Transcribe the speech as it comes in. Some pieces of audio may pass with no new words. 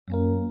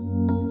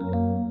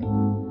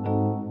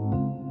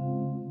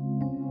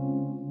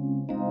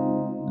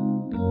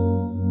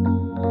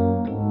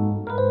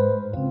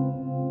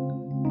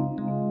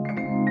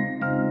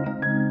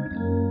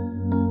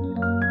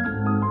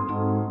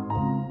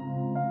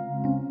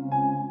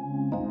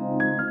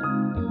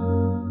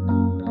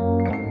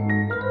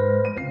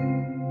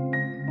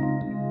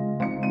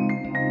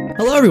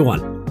Hello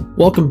everyone!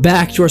 Welcome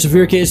back to our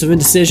severe case of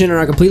indecision and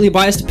our completely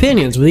biased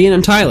opinions with Ian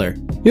and Tyler.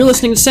 You're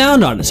listening to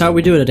Sound On Us. How are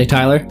we doing today,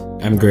 Tyler?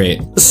 I'm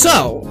great.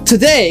 So,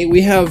 today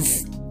we have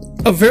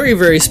a very,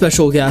 very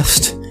special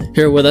guest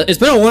here with us. It's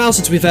been a while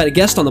since we've had a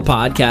guest on the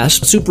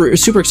podcast.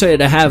 Super excited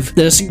to have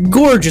this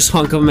gorgeous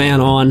hunk of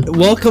man on.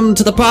 Welcome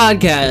to the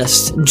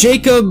podcast,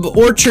 Jacob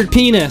Orchard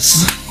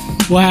Penis.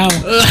 Wow.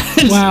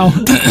 Wow.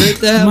 Great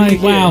to have you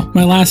here.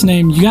 My last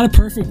name. You got it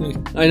perfectly.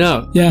 I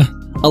know. Yeah.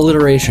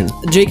 Alliteration.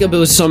 Jacob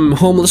was some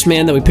homeless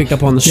man that we picked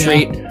up on the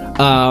street.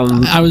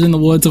 I was in the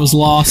woods, I was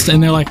lost,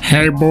 and they're like,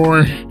 "Hey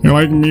boy, you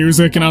like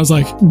music?" And I was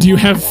like, "Do you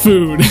have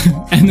food?"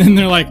 And then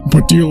they're like,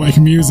 "But do you like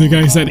music?"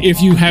 I said,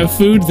 "If you have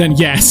food, then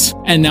yes."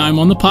 And now I'm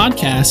on the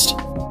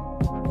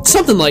podcast.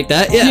 Something like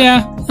that, yeah.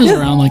 Yeah, it was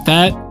around like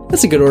that.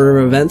 That's a good order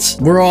of events.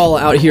 We're all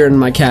out here in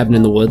my cabin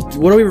in the woods.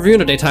 What are we reviewing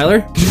today,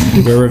 Tyler?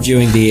 We're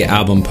reviewing the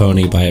album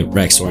Pony by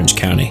Rex Orange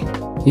County.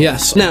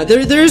 Yes. Now,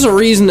 there's a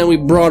reason that we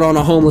brought on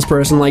a homeless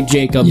person like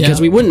Jacob, because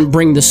we wouldn't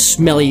bring this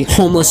smelly,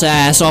 homeless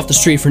ass off the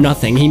street for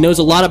nothing. He knows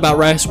a lot about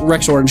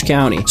Rex Orange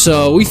County.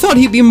 So we thought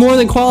he'd be more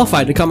than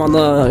qualified to come on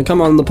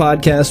the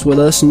podcast with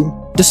us and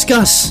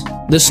discuss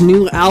this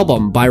new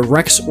album by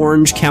Rex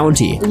Orange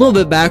County. A little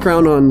bit of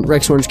background on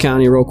Rex Orange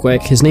County real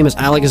quick. His name is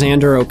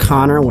Alexander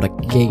O'Connor. What a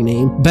gay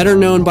name. Better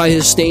known by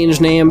his stage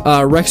name,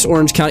 Rex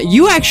Orange County.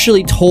 You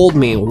actually told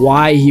me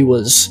why he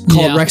was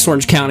called Rex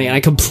Orange County, and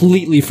I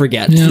completely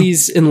forget. Yeah.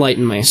 Please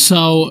enlighten me.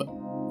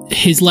 So,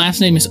 his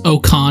last name is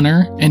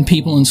O'Connor, and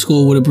people in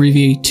school would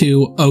abbreviate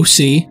to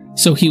OC.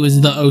 So he was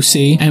the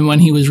OC, and when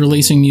he was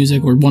releasing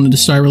music, or wanted to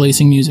start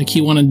releasing music, he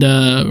wanted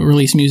to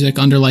release music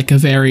under like a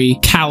very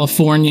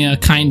California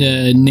kind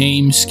of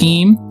name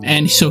scheme,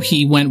 and so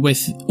he went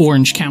with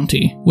Orange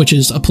County, which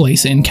is a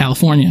place in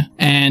California,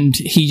 and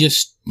he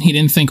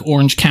didn't think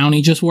Orange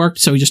County just worked,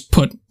 so he just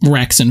put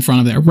Rex in front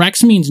of there.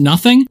 Rex means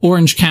nothing.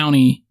 Orange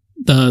County,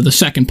 the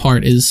second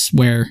part, is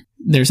where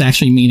there's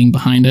actually meaning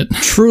behind it.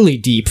 Truly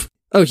deep.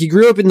 Oh, he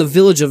grew up in the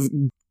village of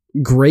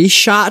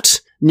Grayshot,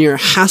 near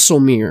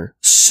Haslemere,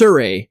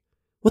 Surrey.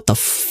 What the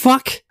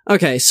fuck?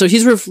 Okay, so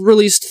he's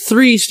released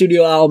 3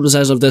 studio albums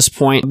as of this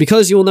point.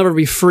 Because You Will Never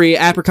Be Free,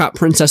 Apricot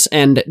Princess,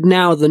 and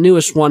now the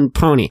newest one,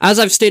 Pony. As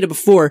I've stated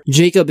before,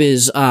 Jacob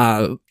is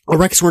a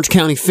Rex Orange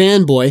County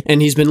fanboy,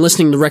 and he's been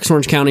listening to Rex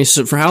Orange County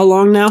for how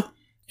long now?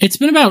 It's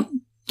been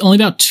only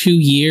about 2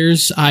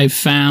 years. I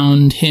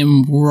found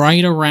him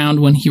right around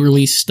when he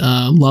released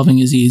Loving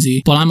Is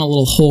Easy, but I'm a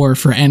little whore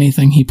for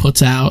anything he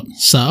puts out,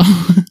 so...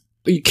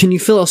 Can you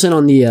fill us in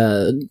on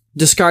the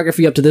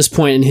discography up to this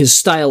point and his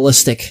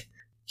stylistic?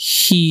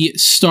 He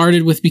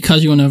started with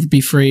Because You Will Never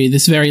Be Free,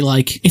 this very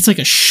it's like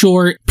a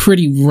short,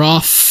 pretty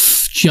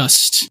rough,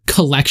 just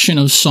collection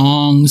of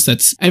songs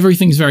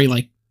everything's very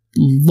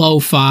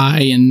lo-fi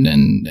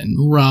and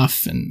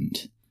rough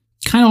and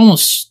kind of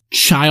almost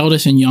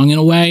childish and young in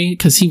a way,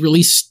 because he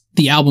released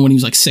the album when he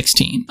was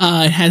 16.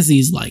 It has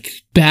these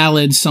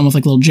ballads, some with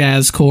little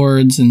jazz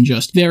chords, and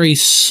just very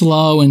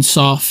slow and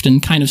soft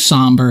and kind of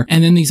somber.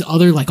 And then these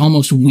other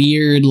almost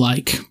weird,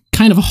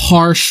 kind of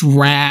harsh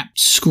rap,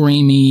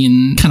 screamy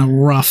and kind of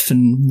rough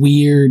and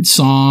weird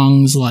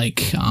songs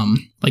like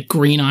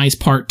Green Eyes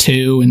Part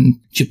 2 and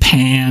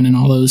Japan and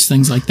all those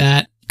things like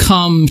that.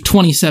 Come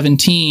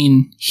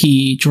 2017,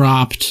 he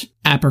dropped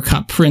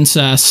Apricot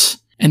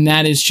Princess, and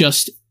that is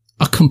just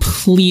a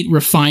complete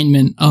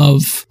refinement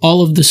of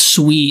all of the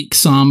sweet,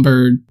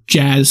 somber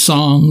jazz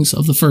songs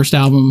of the first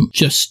album,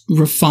 just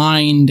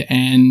refined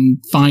and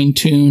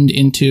fine-tuned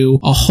into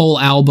a whole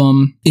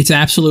album. It's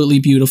absolutely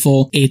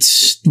beautiful.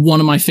 It's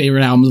one of my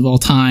favorite albums of all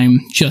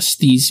time. Just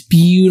these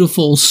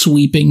beautiful,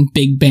 sweeping,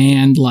 big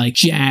band,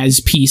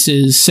 jazz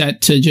pieces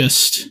set to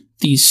just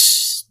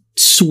these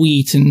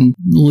sweet and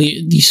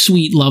these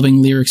sweet,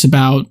 loving lyrics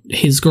about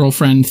his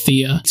girlfriend,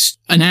 Thea. It's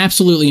an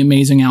absolutely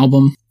amazing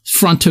album.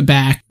 Front to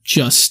back,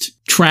 just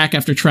track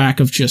after track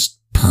of just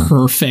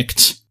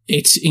perfect.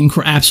 It's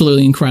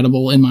absolutely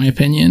incredible, in my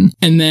opinion.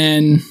 And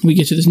then we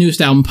get to this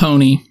newest album,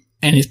 Pony,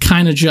 and it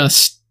kind of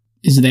just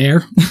is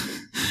there.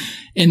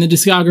 In the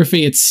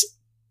discography, it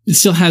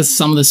still has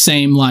some of the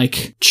same,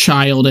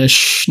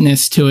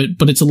 childishness to it,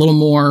 but it's a little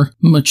more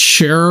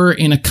mature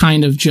in a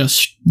kind of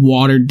just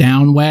watered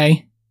down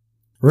way.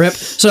 Rip.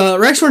 So,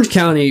 Rex Orange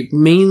County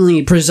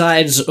mainly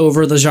presides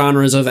over the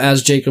genres of,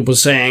 as Jacob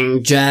was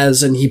saying,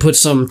 jazz, and he puts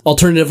some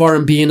alternative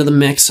R&B into the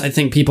mix. I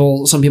think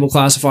some people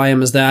classify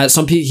him as that.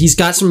 He's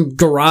got some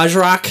garage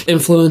rock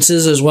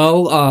influences as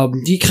well.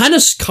 He kind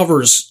of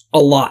covers a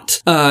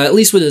lot, at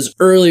least with his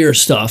earlier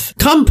stuff.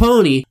 Come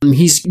Pony,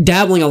 he's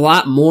dabbling a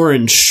lot more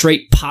in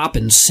straight pop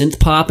and synth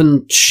pop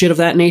and shit of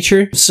that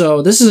nature.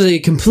 So this is a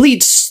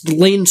complete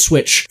lane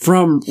switch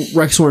from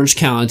Rex Orange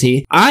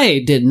County.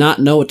 I did not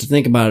know what to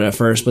think about it at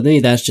first, but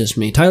maybe that's just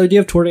me. Tyler, do you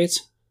have tour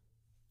dates?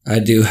 I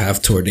do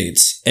have tour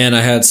dates, and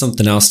I had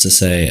something else to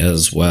say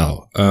as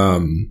well.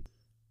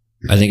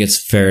 I think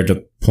it's fair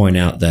to point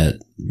out that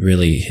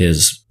really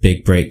his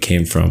big break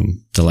came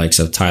from the likes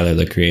of Tyler,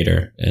 the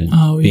Creator, and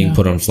being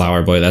put on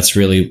Flower Boy. That's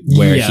really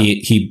where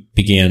he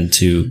began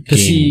to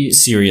gain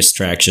serious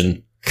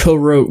traction.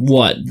 co-wrote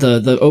what?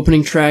 The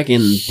opening track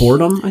in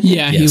Boredom, I think?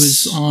 Yeah, he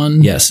was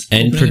on. Yes,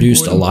 and Opening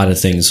produced a Boredom. lot of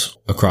things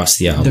across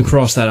the album.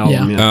 Across that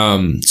album,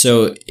 yeah.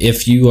 So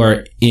if you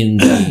are in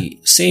the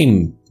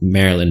same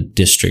Maryland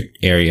district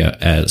area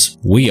as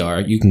we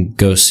are, you can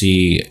go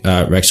see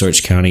Rex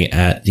Orange County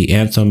at the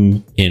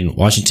Anthem in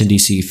Washington,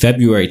 D.C.,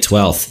 February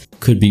 12th.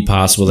 Could be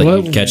possible that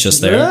you'd catch us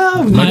there.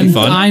 Might be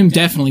fun. I'm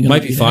definitely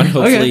going to Might be fun.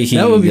 Hopefully Okay,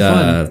 that would be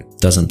fun. he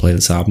doesn't play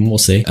this album. We'll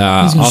see.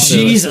 Also,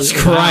 Jesus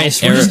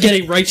Christ, we're just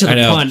getting right to the I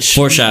know, punch.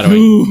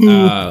 foreshadowing.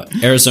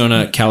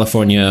 Arizona,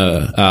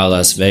 California,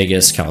 Las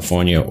Vegas,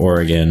 California,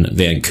 Oregon,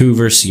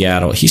 Vancouver,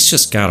 Seattle. He's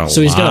just got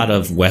So he's got lot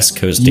of West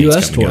Coast dates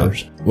US coming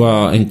tours. up.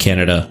 Well, in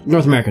Canada,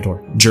 North America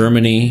tour.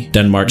 Germany,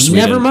 Denmark,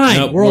 Sweden. Never mind,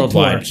 Nope, world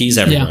worldwide. tour. He's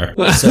everywhere.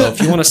 So if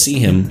you want to see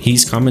him,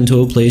 he's coming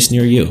to a place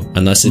near you.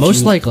 Unless if Most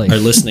you likely. are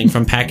listening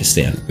from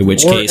Pakistan, in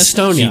which Or case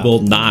Estonia. he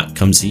will not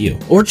come see you.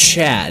 Or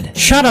Chad.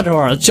 Shout out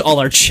to all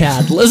our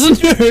Chad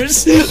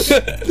listeners.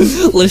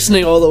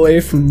 Listening all the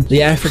way from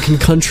the African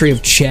country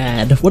of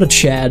Chad. What a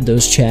Chad,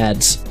 those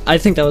Chads. I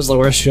think that was the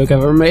worst joke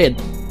I've ever made.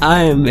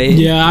 I am a...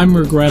 Yeah, I'm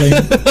regretting.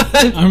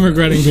 I'm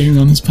regretting being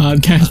on this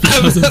podcast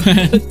because of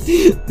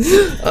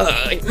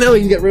that. Now we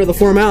can get rid of the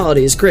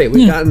formalities. Great,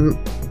 we've gotten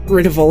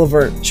rid of all of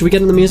our... Should we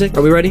get into the music?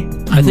 Are we ready?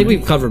 I think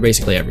we've covered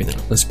basically everything.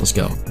 Let's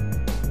go.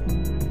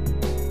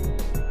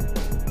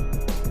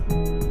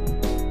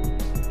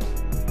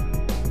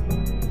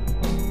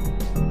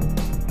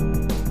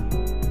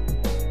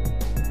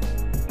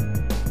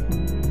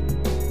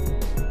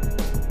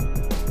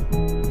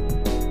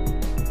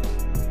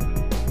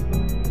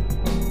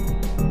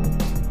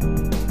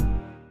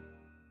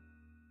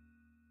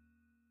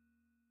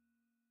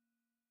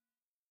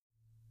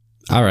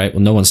 All right.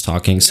 Well, no one's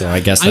talking, so I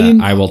guess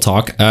I will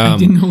talk. I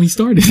didn't know we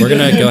started. We're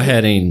gonna go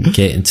ahead and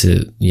get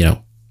into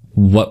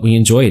what we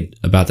enjoyed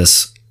about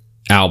this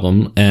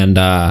album, and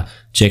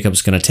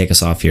Jacob's gonna take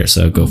us off here.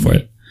 So go for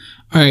it.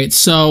 All right,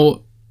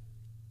 so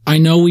I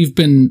know we've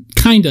been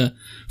kind of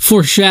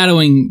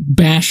foreshadowing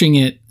bashing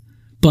it,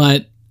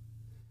 but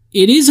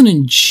it is an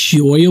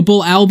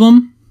enjoyable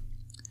album.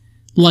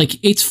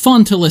 Like, it's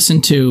fun to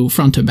listen to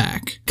front to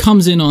back.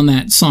 Comes in on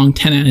that song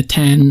 10 out of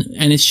 10,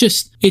 and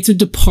it's a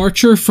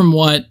departure from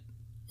what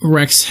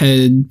Rex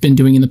had been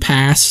doing in the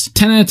past.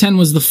 10 out of 10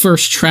 was the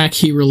first track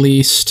he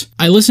released.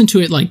 I listened to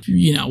it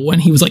when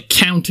he was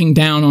counting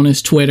down on his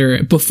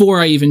Twitter before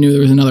I even knew there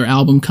was another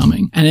album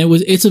coming. And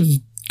it's a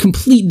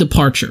complete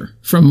departure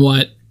from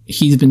what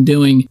he's been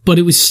doing, but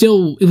it was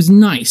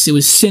nice. It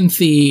was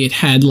synthy. It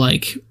had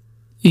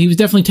he was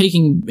definitely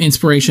taking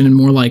inspiration in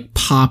more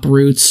pop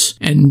roots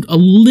and a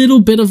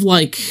little bit of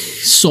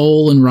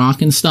soul and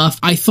rock and stuff.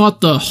 I thought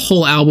the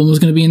whole album was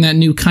going to be in that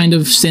new kind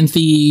of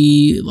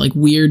synthy,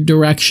 weird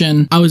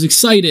direction. I was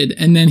excited,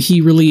 and then he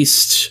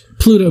released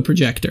Pluto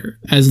Projector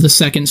as the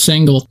second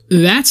single.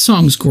 That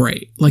song's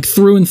great.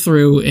 Through and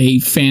through, a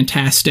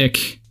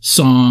fantastic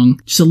song.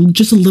 Just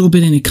a little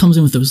bit, and it comes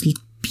in with those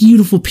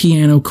beautiful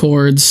piano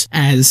chords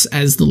as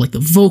the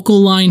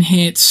vocal line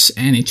hits,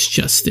 and it's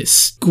just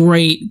this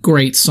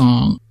great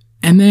song.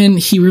 And then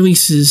he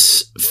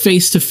releases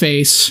Face to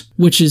Face,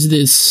 which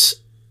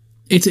is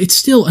it's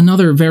still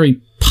another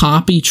very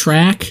poppy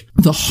track.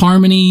 The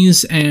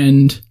harmonies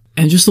and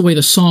just the way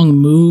the song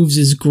moves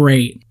is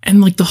great.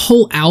 And the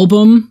whole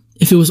album,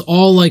 if it was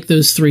all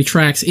those three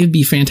tracks, it'd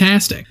be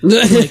fantastic.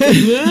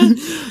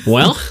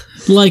 Well...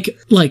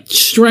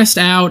 Stressed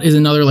Out is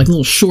another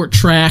little short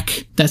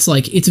track that's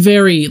it's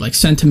very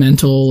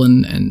sentimental,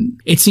 and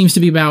it seems to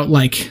be about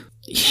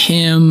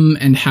him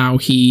and how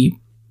he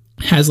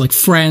has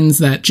friends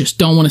that just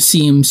don't want to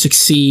see him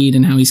succeed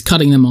and how he's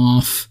cutting them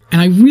off. And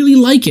I really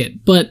like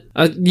it, but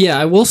yeah,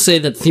 I will say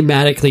that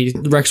thematically,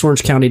 Rex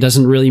Orange County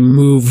doesn't really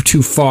move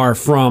too far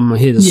from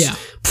his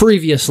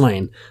previous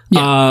lane.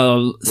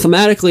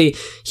 Thematically,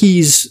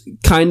 he's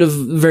kind of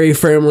very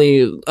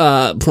firmly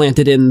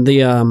planted in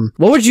the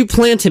what would you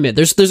plant him in?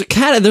 There's a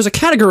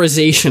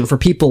categorization for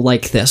people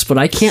like this, but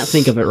I can't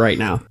think of it right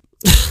now.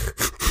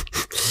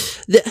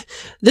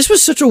 This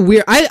was such a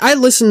weird... I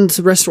listened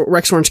to Rex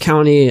Orange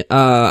County,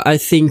 I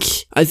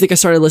think I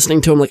started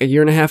listening to him a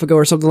year and a half ago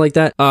or something like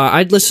that.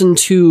 I'd listened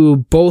to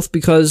both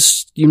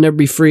Because You Never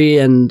Be Free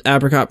and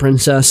Apricot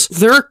Princess.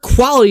 There are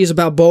qualities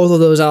about both of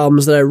those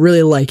albums that I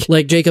really like.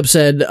 Like Jacob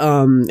said,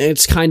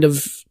 it's kind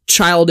of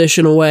childish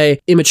in a way,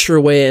 immature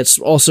way. It's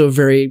also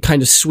very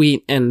kind of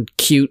sweet and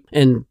cute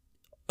and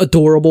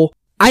adorable.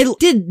 I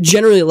did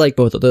generally like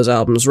both of those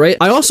albums, right?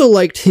 I also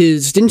liked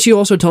his... Didn't you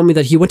also tell me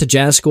that he went to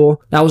jazz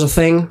school? That was a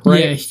thing,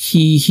 right? Yeah,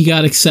 he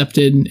got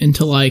accepted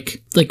into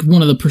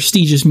one of the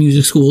prestigious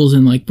music schools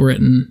in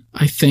Britain,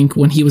 I think,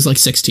 when he was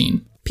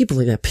 16. People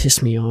like that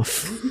piss me off.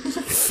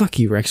 Fuck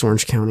you, Rex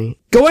Orange County.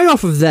 Going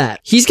off of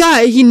that,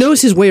 he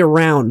knows his way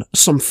around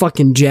some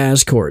fucking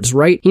jazz chords,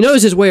 right? He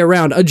knows his way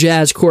around a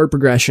jazz chord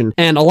progression,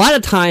 and a lot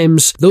of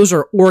times, those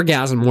are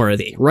orgasm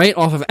worthy, right?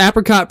 Off of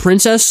Apricot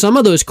Princess, some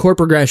of those chord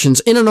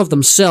progressions, in and of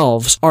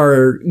themselves,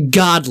 are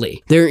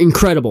godly. They're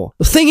incredible.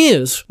 The thing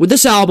is, with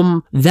this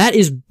album, that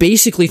is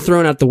basically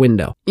thrown out the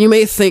window. You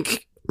may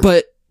think,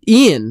 but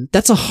Ian,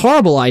 that's a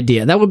horrible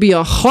idea. That would be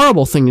a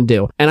horrible thing to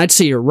do. And I'd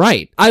say you're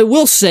right. I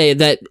will say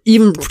that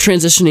even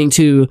transitioning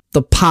to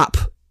the pop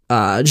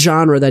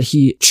genre that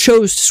he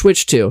chose to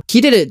switch to,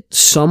 he did it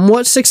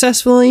somewhat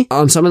successfully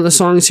on some of the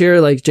songs here.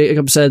 Like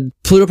Jacob said,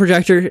 Pluto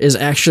Projector is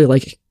actually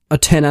like a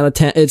 10 out of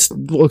 10. It's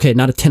okay,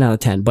 not a 10 out of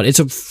 10, but it's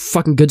a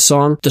fucking good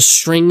song. The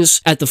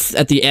strings at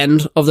the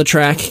end of the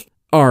track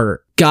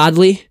are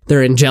godly,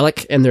 they're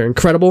angelic, and they're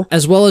incredible,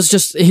 as well as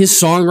just his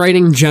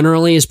songwriting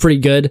generally is pretty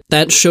good.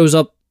 That shows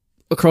up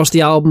across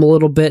the album a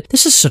little bit.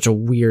 This is such a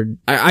weird,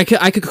 I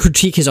could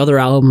critique his other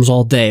albums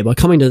all day, but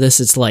coming to this,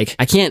 it's like,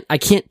 I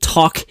can't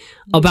talk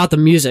about the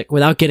music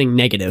without getting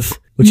negative,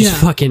 which is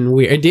fucking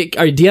weird. Do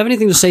you have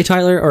anything to say,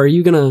 Tyler, or are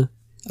you gonna...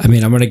 I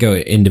mean, I'm going to go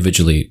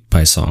individually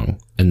by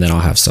song, and then I'll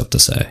have stuff to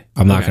say.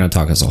 I'm not going to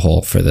talk as a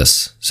whole for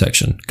this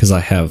section, because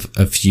I have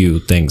a few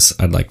things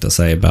I'd like to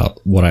say about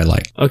what I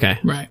like. Okay.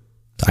 Right.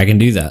 I can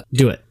do that.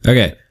 Do it.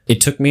 Okay.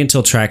 It took me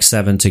until track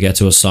 7 to get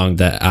to a song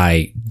that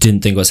I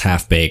didn't think was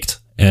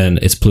half-baked, and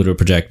it's Pluto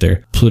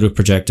Projector. Pluto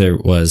Projector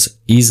was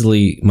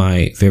easily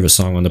my favorite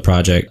song on the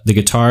project. The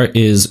guitar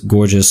is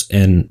gorgeous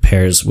and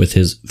pairs with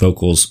his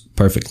vocals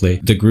perfectly.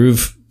 The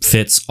groove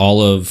fits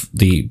all of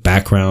the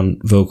background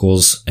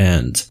vocals,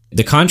 and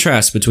the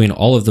contrast between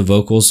all of the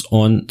vocals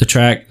on the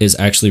track is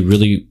actually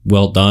really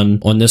well done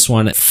on this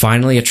one.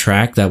 Finally, a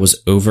track that was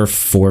over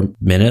 4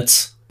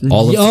 minutes.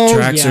 All of the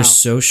tracks are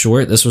so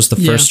short. This was the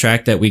first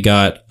track that we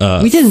got.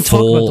 We didn't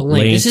talk about the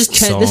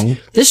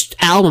length. This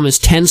album is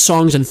 10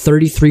 songs and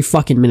 33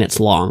 fucking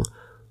minutes long.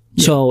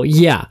 Yeah. So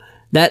yeah.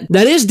 That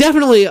is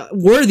definitely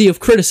worthy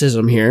of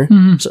criticism here.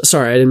 Mm-hmm. So,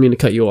 sorry, I didn't mean to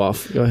cut you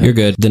off. Go ahead. You're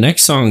good. The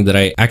next song that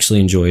I actually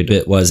enjoyed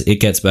was It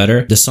Gets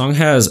Better. The song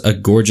has a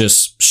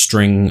gorgeous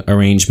string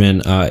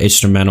arrangement,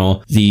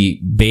 instrumental.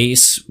 The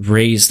bass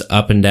raised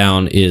up and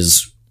down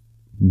is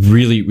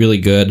really, really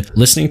good.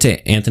 Listening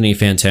to Anthony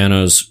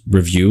Fantano's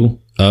review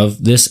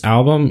of this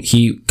album,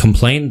 he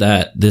complained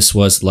that this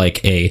was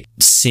like a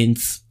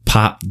synth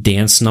pop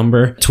dance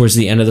number towards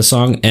the end of the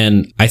song.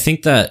 And I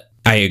think that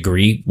I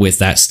agree with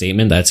that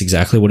statement. That's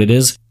exactly what it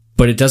is,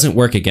 but it doesn't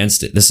work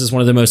against it. This is one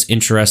of the most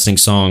interesting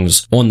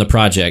songs on the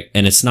project,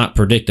 and it's not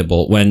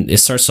predictable. When it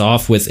starts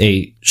off with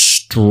a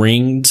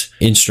stringed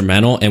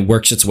instrumental and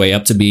works its way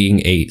up to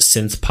being a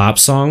synth pop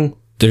song,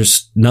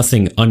 there's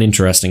nothing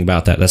uninteresting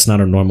about that. That's not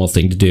a normal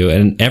thing to do.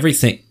 And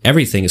everything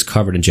is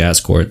covered in jazz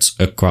chords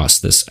across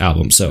this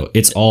album. So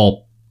it's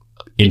all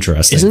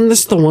interesting. Isn't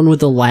this the one with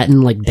the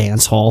Latin like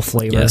dance hall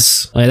flavor?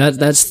 Yes. Like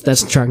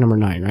that's track number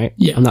 9, right?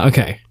 Yeah. I'm not,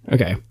 okay.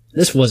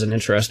 This was an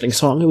interesting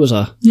song. It was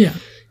an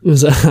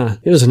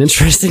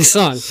interesting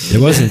song. It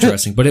was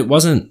interesting, but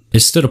it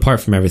stood apart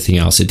from everything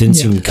else. It didn't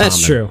seem common.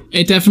 That's true.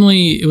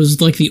 It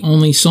was like the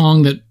only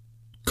song that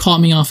caught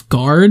me off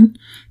guard,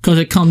 because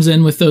it comes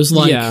in with those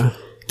really,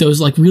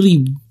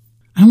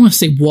 I don't want to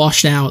say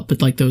washed out,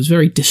 but like those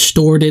very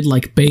distorted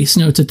like bass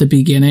notes at the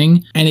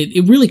beginning, and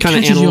it really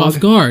catches you off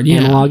guard.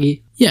 Yeah.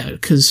 Analog-y. Yeah,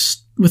 because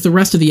with the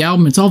rest of the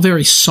album, it's all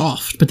very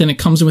soft, but then it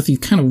comes in with these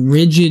kind of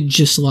rigid,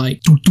 just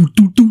like, and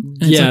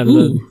it's like,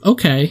 ooh,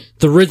 okay.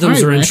 The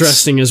rhythms are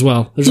interesting as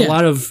well. There's a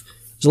lot of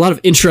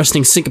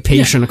interesting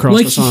syncopation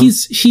across the song.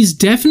 He's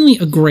definitely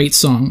a great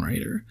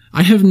songwriter.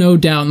 I have no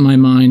doubt in my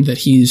mind that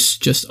he's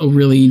just a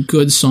really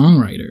good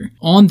songwriter.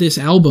 On this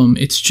album,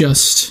 it's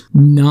just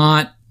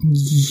not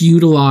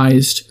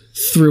utilized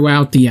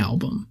throughout the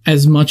album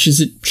as much as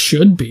it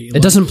should be.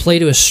 It doesn't play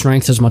to his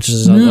strength as much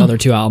as his other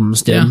two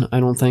albums did, I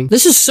don't think.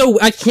 This is so...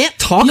 I can't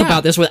talk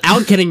about this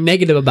without getting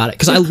negative about it,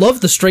 because I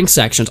love the string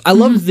sections. I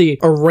love the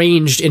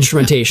arranged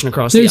instrumentation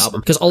across the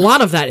album, because a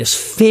lot of that is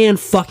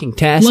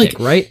fan-fucking-tastic,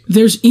 right?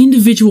 There's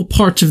individual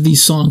parts of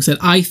these songs that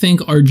I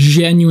think are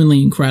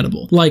genuinely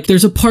incredible. Like,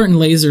 there's a part in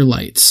Laser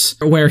Lights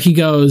where he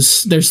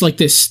goes... There's like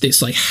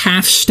this like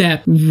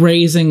half-step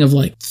raising of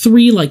like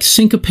 3 like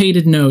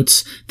syncopated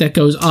notes that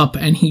goes up,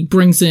 and he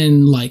brings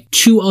in like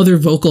 2 other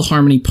vocal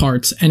harmony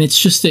parts, and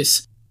it's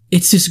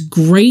this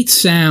great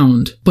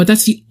sound, but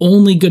that's the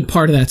only good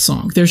part of that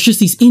song. There's just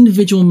these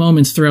individual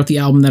moments throughout the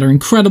album that are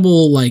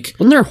incredible, like...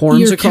 Wasn't there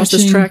horns across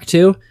this track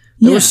too?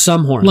 There were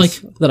some horns,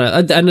 like,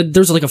 and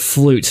there's like a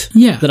flute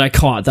that I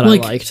caught that I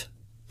liked.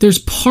 There's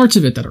parts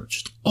of it that are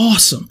just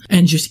awesome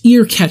and just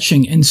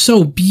ear-catching and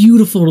so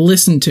beautiful to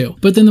listen to,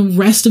 but then the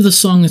rest of the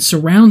song that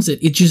surrounds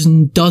it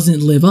just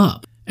doesn't live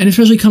up. And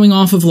especially coming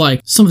off of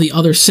like some of the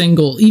other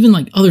even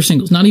like other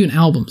singles, not even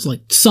albums,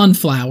 like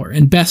Sunflower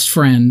and Best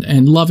Friend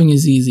and Loving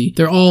Is Easy.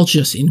 They're all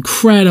just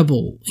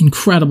incredible,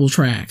 incredible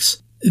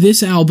tracks.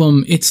 This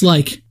album, it's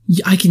like,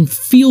 I can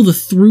feel the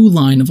through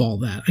line of all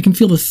that. I can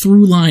feel the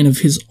through line of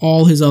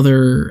all his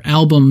other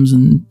albums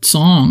and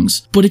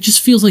songs, but it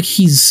just feels like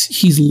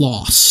he's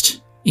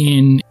lost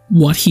in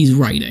what he's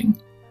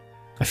writing.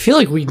 I feel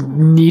like we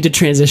need to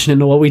transition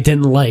into what we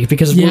didn't like,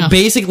 because we're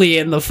basically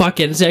in the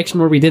fucking section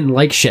where we didn't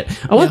like shit.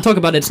 I want to talk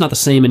about It's Not the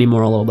Same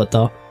Anymore a little bit,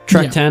 though.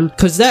 track Yeah. 10,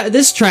 because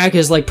this track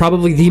is like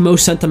probably the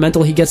most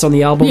sentimental he gets on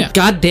the album. Yeah.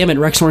 God damn it,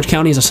 Rex Orange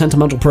County is a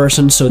sentimental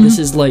person, so this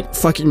is like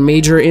fucking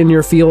major in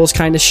your feels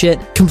kind of shit,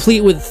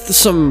 complete with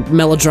some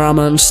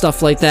melodrama and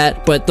stuff like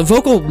that. But the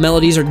vocal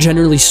melodies are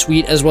generally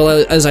sweet, as well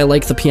as I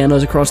like the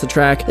pianos across the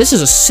track. This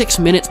is a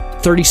 6-minute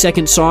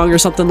 30-second song or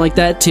something like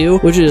that too,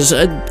 which is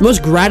a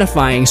most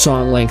gratifying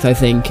song length, I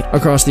think,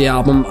 across the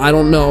album. I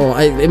don't know,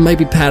 it might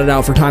be padded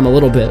out for time a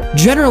little bit.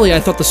 Generally, I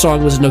thought the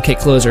song was an okay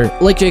closer.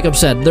 Like Jacob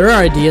said, there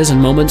are ideas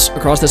and moments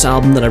across this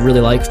album that I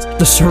really liked.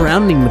 The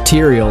surrounding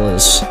material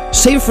is...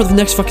 Save it for the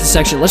next fucking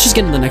section. Let's just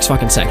get into the next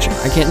fucking section.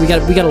 We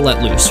gotta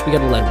let loose. We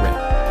gotta let it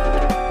rip.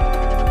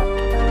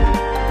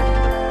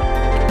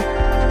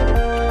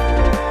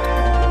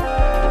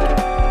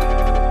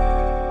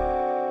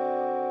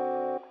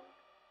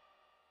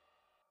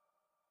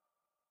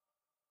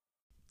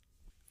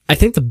 I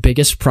think the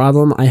biggest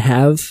problem I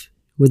have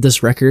with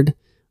this record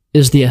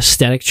is the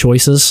aesthetic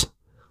choices.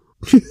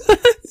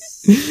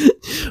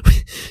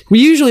 We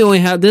usually only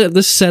have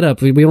this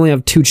setup. We only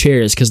have 2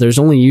 chairs because there's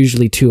only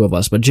usually 2 of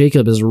us. But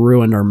Jacob has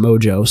ruined our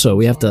mojo, so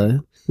we had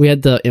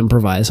to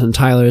improvise. And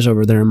Tyler's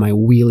over there in my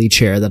wheelie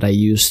chair that I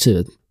use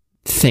to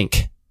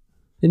think.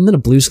 Isn't that a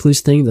Blue's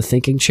Clues thing? The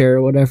thinking chair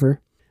or whatever.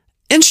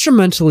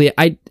 Instrumentally,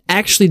 I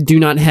actually do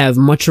not have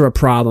much of a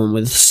problem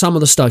with some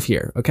of the stuff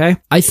here, okay?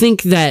 I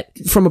think that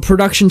from a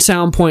production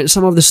sound point,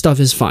 some of the stuff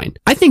is fine.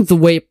 I think the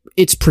way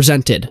it's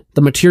presented,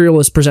 the material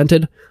is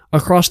presented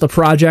across the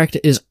project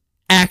is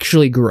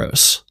actually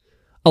gross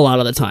a lot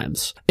of the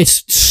times.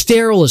 It's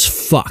sterile as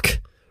fuck,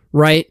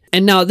 right?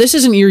 And now, this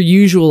isn't your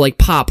usual, like,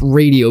 pop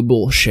radio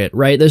bullshit,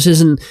 right? This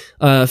isn't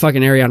a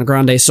fucking Ariana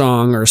Grande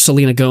song or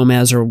Selena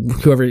Gomez or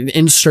whoever,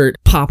 insert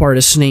pop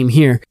artist's name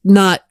here.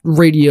 Not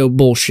radio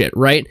bullshit,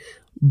 right?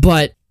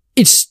 But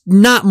it's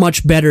not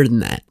much better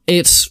than that.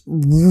 It's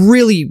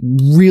really,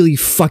 really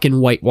fucking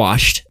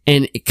whitewashed.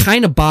 And it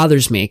kind of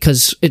bothers me,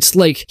 because it's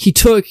like he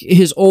took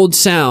his old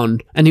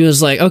sound and he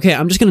was like, okay,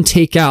 I'm just going to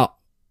take out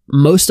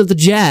most of the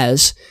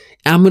jazz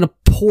and I'm going to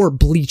pour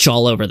bleach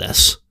all over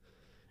this.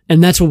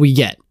 And that's what we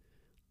get.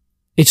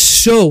 It's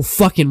so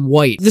fucking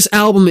white. This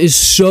album is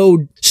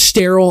so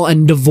sterile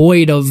and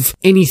devoid of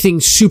anything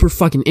super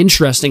fucking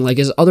interesting like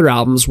his other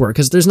albums were,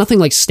 because there's nothing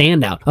like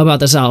standout about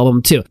this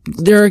album too.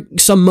 There are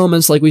some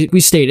moments, like we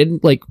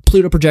stated, like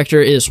Pluto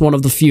Projector is one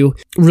of the few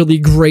really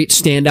great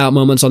standout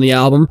moments on the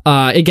album.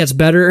 It Gets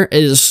Better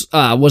was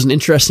an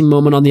interesting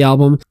moment on the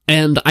album,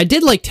 and I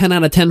did like 10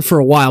 out of 10 for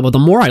a while, but the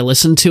more I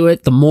listen to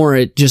it, the more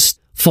it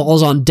just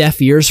falls on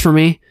deaf ears for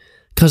me,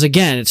 because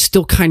again, it's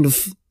still kind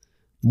of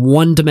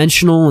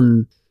one-dimensional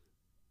and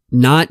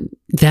not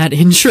that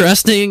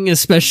interesting,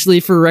 especially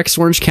for Rex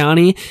Orange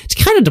County. It's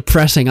kind of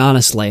depressing,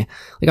 honestly.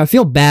 Like, I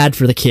feel bad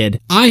for the kid.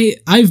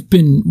 I've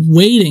been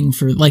waiting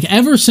for, like,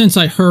 ever since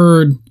I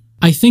heard,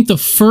 I think the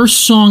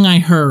first song I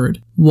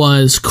heard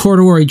was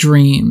Corduroy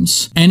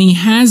Dreams, and he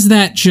has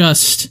that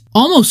just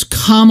almost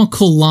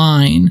comical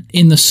line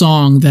in the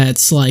song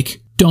that's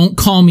like, "Don't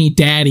call me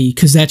daddy,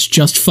 cause that's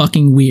just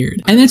fucking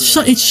weird." And it's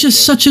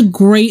just such a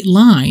great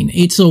line.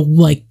 It's a,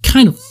 like,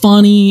 kind of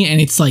funny,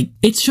 and it's like,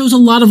 it shows a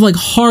lot of, like,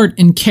 heart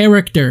and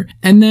character.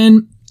 And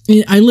then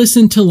I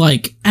listened to,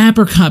 like,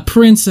 Apricot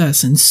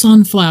Princess and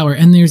Sunflower,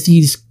 and there's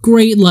these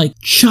great, like,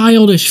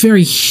 childish,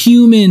 very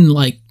human,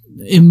 like,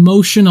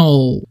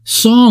 emotional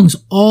songs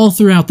all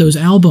throughout those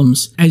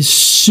albums. As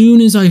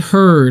soon as I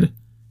heard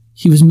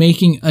he was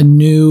making a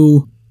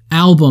new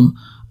album,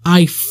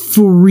 I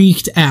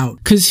freaked out,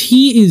 because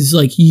he is,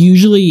 like,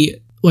 usually,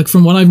 like,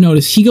 from what I've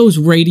noticed, he goes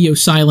radio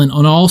silent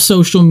on all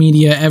social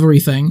media,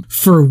 everything,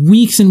 for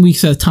weeks and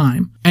weeks at a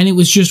time. And it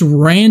was just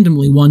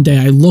randomly one day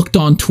I looked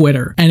on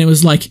Twitter and it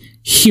was like,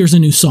 here's a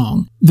new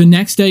song. The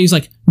next day he's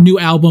like, new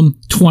album,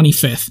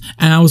 25th.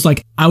 And I was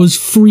like, I was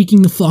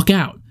freaking the fuck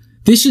out.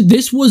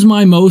 This was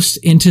my most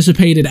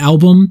anticipated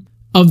album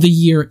of the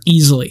year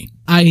easily.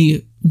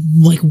 I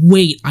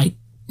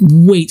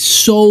wait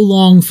so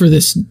long for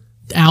this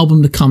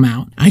album to come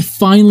out. I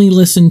finally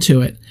listened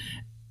to it,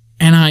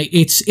 and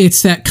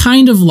it's that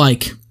kind of,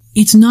 like,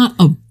 it's not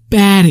a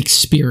bad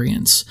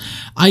experience.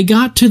 I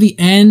got to the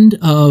end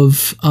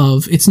of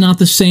It's Not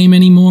the Same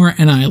Anymore,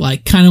 and I,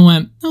 like, kind of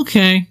went,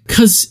 okay,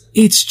 because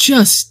it's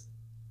just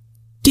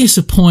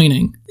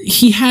disappointing.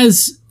 He had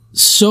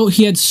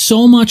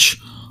so much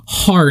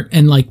heart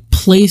and, like,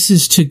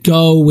 places to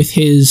go with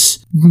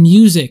his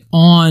music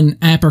on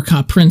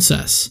Apricot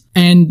Princess.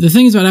 And the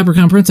thing is about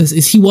Apricot Princess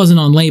is he wasn't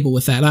on label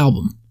with that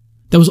album.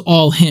 That was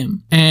all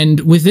him.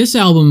 And with this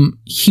album,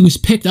 he was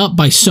picked up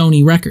by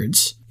Sony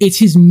Records. It's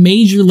his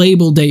major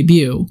label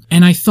debut.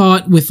 And I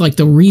thought with, like,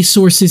 the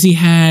resources he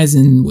has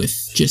and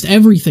with just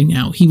everything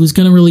now, he was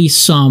going to release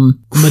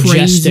some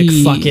majestic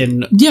crazy,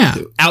 fucking, yeah,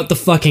 out the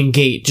fucking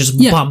gate, just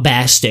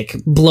bombastic,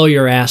 blow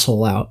your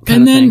asshole out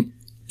kind of thing.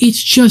 It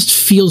just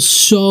feels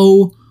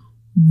so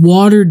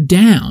watered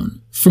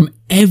down from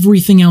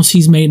everything else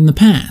he's made in the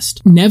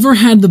past. Never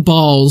Had the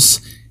Balls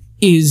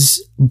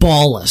is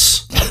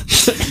ballless.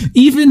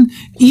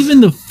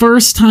 even the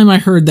first time I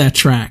heard that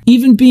track,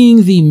 even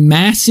being the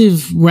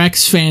massive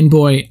Rex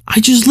fanboy, I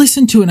just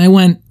listened to it and I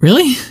went,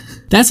 really?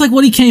 That's like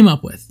what he came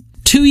up with.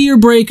 2-year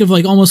break of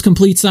like almost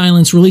complete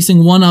silence,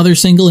 releasing one other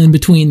single in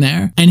between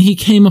there, and he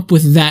came up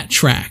with that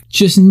track.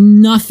 Just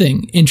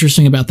nothing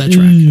interesting about that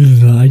track.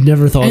 I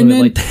never thought of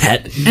it like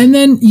that. And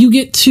then you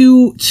get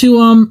to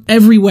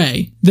Every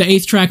Way, the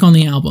 8th track on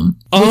the album.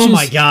 Oh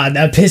my god,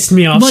 that pissed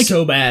me off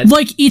so bad.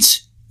 Like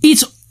it's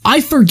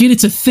I forget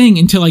it's a thing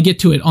until I get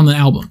to it on the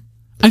album.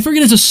 I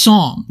forget it's a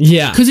song.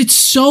 Yeah. Because it's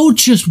so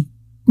just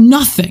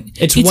nothing.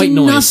 It's a white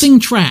noise.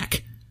 Nothing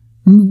track.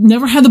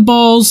 Never Had the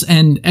Balls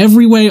and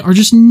Every Way are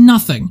just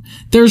nothing.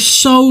 They're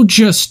so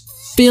just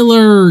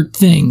filler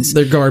things.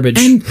 They're garbage.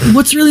 And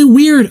what's really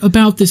weird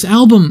about this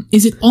album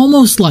is it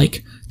almost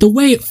like the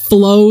way it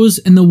flows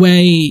and the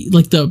way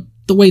like the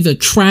way the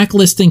track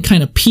listing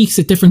kind of peaks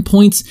at different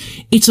points,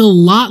 it's a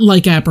lot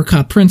like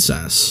Apricot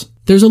Princess.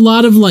 There's a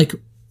lot of like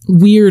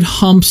weird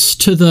humps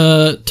to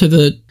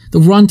the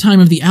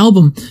runtime of the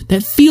album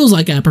that feels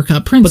like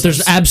Apricot Princess. But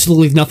there's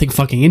absolutely nothing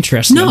fucking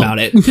interesting about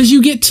it. Because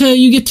you get to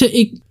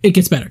it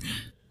gets better.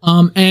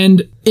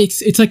 And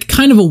it's like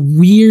kind of a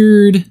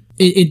weird,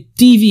 it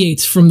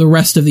deviates from the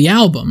rest of the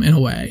album in a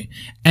way.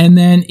 And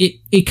then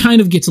it kind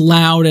of gets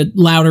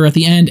louder at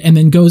the end and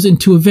then goes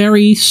into a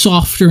very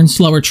softer and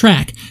slower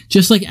track.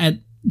 Just like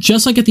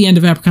at the end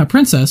of Apricot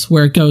Princess,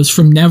 where it goes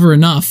from Never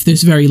Enough,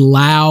 this very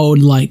loud,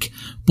 like,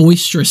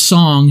 boisterous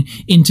song,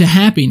 into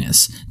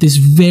Happiness, this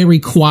very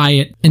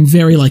quiet and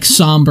very, like,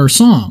 somber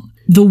song.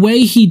 The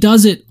way he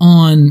does it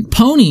on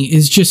Pony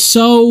is just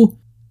so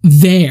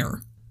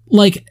there.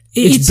 Like,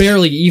 it's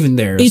barely even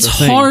there. It's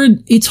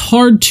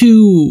hard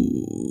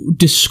to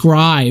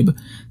describe,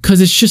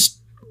 because it's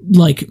just,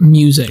 like,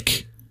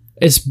 music.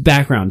 It's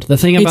background. The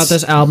thing about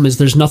this album is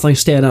there's nothing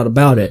stand out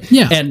about it.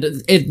 Yeah. And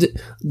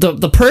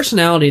the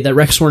personality that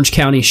Rex Orange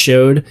County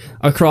showed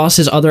across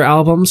his other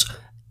albums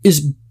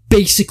is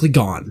basically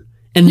gone.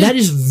 And that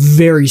is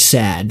very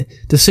sad,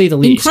 to say the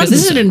least. Because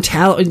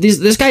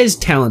this guy is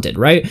talented,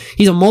 right?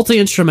 He's a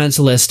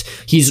multi-instrumentalist.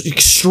 He's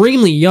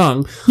extremely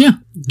young. Yeah.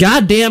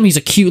 Goddamn, he's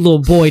a cute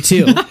little boy,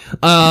 too.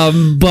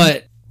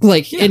 But,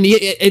 like, and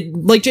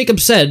like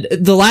Jacob said,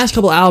 the last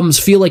couple albums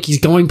feel like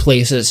he's going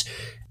places.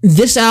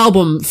 This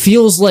album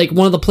feels like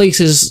one of the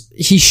places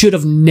he should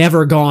have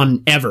never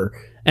gone ever.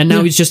 And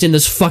now he's just in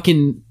this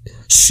fucking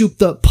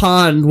souped up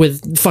pond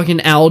with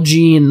fucking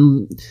algae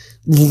and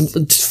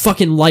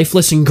fucking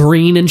lifeless and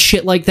green and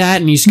shit like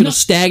that. And he's gonna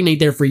stagnate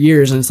there for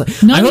years. And it's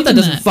like, I hope that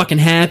doesn't fucking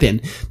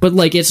happen. But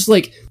like, it's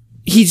like,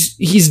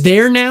 he's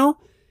there now.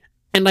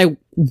 And I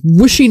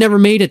wish he never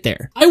made it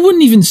there. I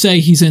wouldn't even say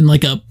he's in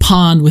like a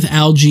pond with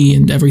algae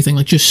and everything,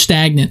 like just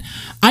stagnant.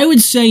 I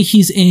would say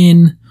he's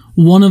in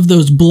one of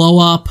those blow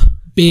up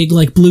big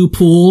like blue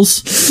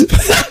pools,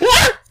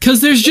 because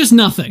there's just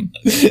nothing.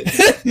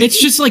 It's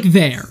just like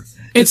there.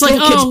 It's like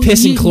kids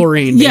pissing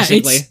chlorine.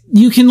 Basically.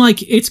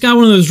 It's got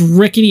one of those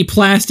rickety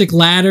plastic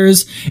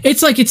ladders.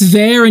 It's like it's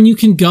there and you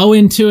can go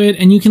into it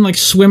and you can like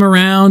swim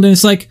around and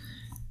it's like,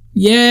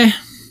 yeah.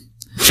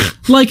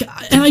 Like,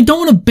 and I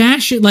don't want to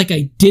bash it like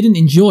I didn't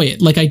enjoy it.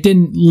 Like I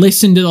didn't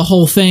listen to the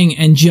whole thing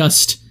and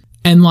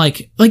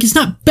like it's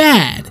not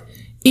bad.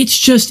 It's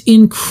just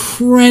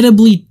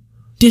incredibly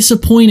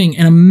disappointing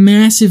and a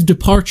massive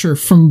departure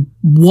from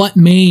what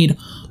made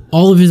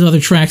all of his other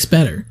tracks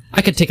better.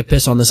 I could take a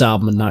piss on this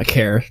album and not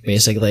care,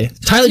 basically.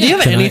 Tyler, do you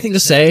have anything to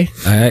say?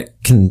 I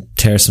can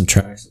tear some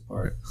tracks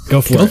apart.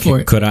 Go for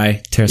it. Could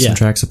I tear some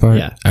tracks apart?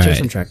 Yeah, tear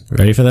some tracks.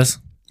 Ready for this?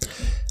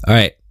 All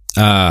right.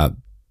 10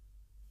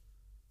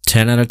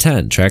 out of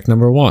 10. Track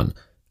number 1.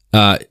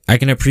 I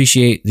can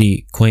appreciate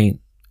the quaint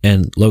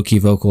and low-key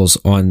vocals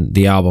on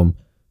the album,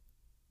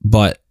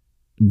 but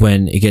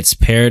when it gets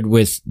paired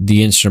with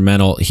the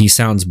instrumental, he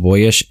sounds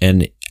boyish,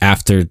 and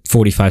after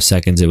 45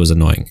 seconds, it was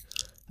annoying.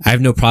 I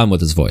have no problem with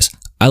his voice.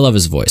 I love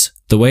his voice.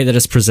 The way that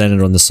it's presented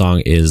on the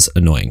song is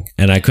annoying,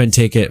 and I couldn't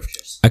take it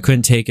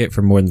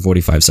for more than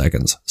 45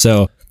 seconds.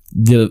 So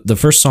the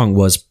first song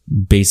was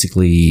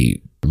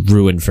basically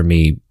ruined for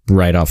me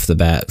right off the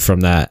bat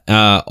from that.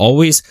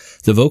 Always,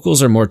 the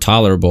vocals are more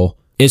tolerable.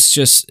 It's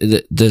just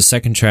the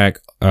second track,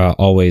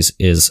 Always,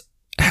 is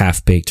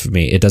half-baked for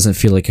me. It doesn't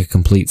feel like a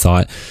complete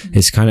thought.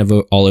 It's kind of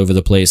all over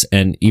the place,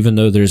 and even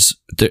though there's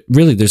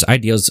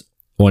ideas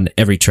on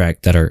every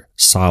track that are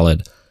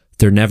solid,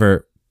 they're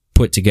never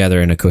put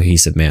together in a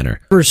cohesive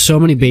manner. There's so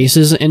many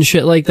bases and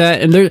shit like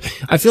that, and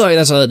I feel like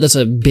that's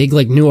a big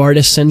like new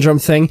artist syndrome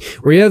thing,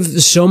 where you have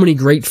so many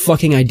great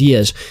fucking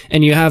ideas,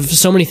 and you have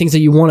so many things that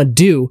you want to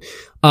do,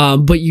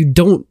 but you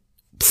don't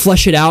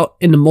flesh it out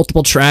into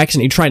multiple tracks,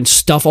 and you try and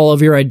stuff all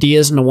of your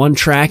ideas into one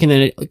track, and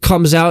then it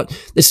comes out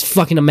this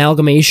fucking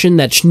amalgamation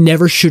that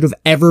never should have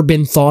ever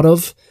been thought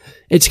of.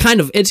 It's kind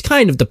of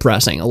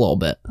depressing a little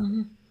bit.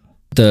 Mm-hmm.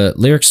 The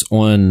lyrics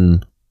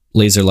on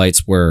Laser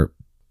Lights were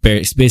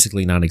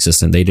basically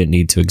non-existent. They didn't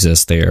need to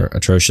exist. They are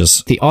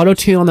atrocious. The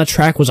auto-tune on that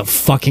track was a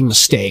fucking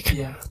mistake.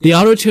 Yeah. The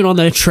auto-tune on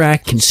that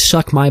track can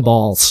suck my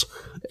balls.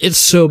 It's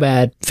so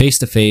bad. Face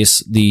to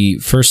Face, the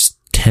first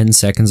 10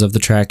 seconds of the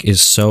track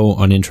is so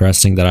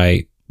uninteresting that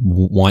I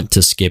want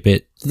to skip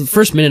it. The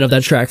first minute of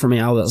that track for me,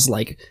 I was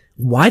like,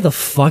 why the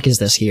fuck is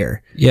this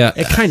here? Yeah.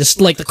 It kind of,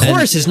 like, the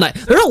chorus is not,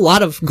 there are a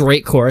lot of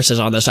great choruses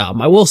on this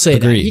album. I will say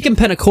that. You can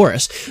pen a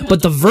chorus,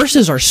 but the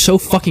verses are so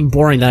fucking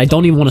boring that I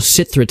don't even want to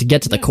sit through it to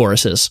get to the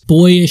choruses.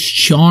 Boyish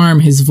charm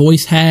his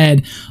voice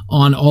had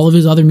on all of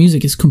his other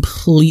music is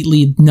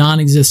completely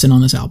non-existent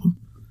on this album.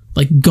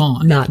 Like,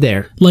 gone. Not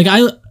there. Like,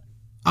 I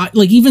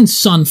like, even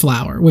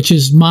Sunflower, which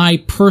is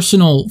my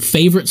personal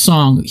favorite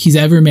song he's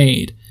ever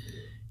made,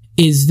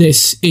 is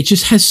this, it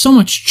just has so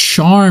much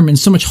charm and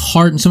so much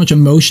heart and so much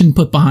emotion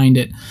put behind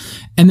it.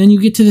 And then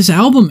you get to this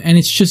album and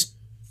it's just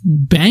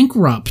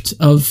bankrupt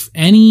of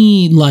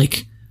any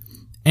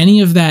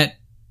of that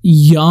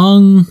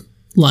young,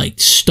 like,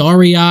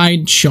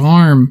 starry-eyed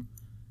charm.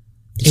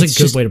 It's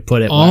a good way to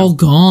put it. All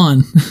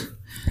gone.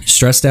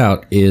 Stressed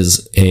Out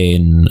is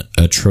an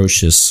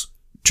atrocious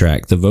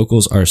track. The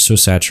vocals are so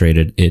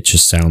saturated, it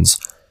just sounds,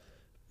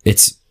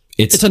 it's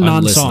a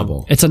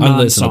non-song. It's a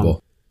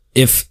non-song.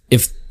 If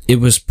it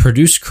was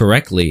produced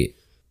correctly,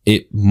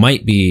 it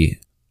might be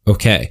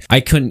okay. I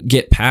couldn't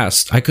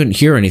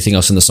hear anything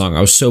else in the song.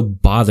 I was so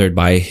bothered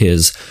by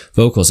his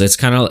vocals.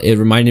 It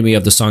reminded me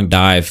of the song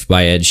Dive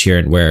by Ed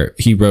Sheeran, where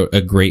he wrote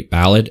a great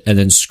ballad and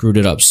then screwed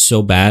it up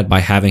so bad by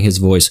having his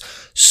voice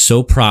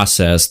so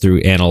processed through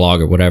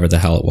analog or whatever the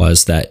hell it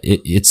was that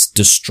it's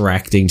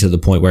distracting to the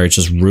point where it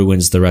just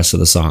ruins the rest of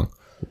the song.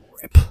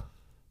 Rip.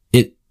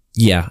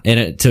 Yeah,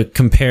 and to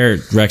compare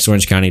Rex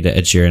Orange County to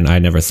Ed Sheeran, I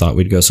never thought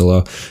we'd go so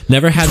low.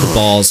 Never had the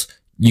balls.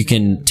 You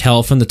can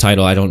tell from the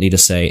title, I don't need to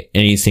say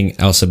anything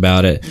else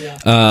about it.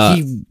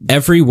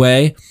 Every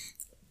Way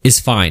is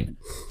fine.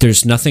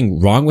 There's nothing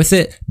wrong with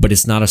it, but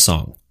it's not a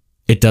song.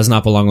 It does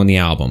not belong on the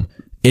album.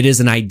 It is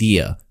an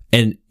idea,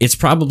 and it's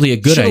probably a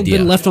good idea. Should have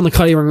been left on the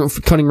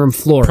cutting room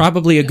floor.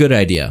 Probably a good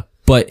idea,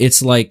 but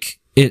it's like,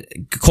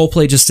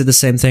 Coldplay just did the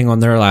same thing on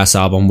their last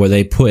album where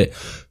they put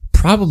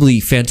probably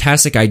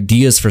fantastic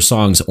ideas for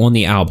songs on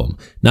the album.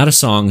 Not a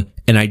song,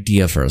 an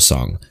idea for a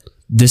song.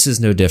 This is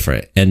no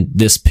different, and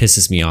this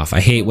pisses me off. I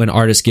hate when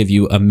artists give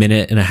you a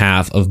minute and a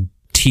half of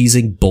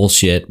teasing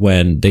bullshit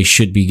when they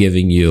should be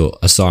giving you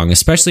a song,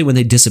 especially when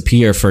they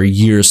disappear for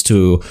years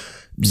to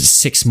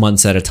 6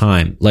 months at a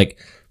time. Like,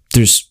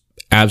 there's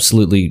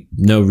absolutely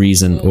no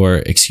reason or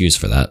excuse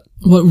for that.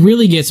 What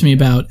really gets me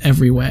about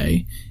Every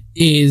Way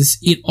is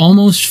it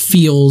almost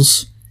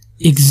feels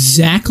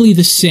exactly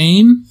the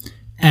same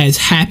as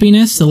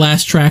Happiness, the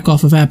last track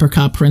off of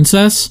Apricot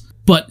Princess,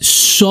 but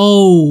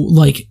so,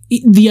 like,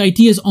 the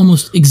idea is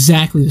almost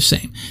exactly the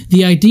same.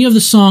 The idea of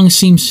the song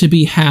seems to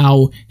be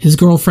how his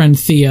girlfriend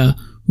Thea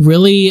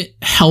really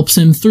helps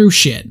him through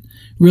shit.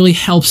 Really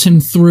helps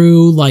him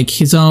through, like,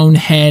 his own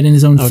head and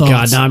his own thoughts. Oh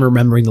god, now I'm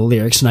remembering the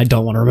lyrics and I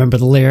don't want to remember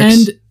the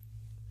lyrics.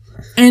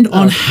 And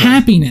on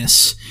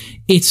Happiness,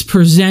 it's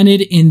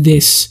presented in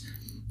this,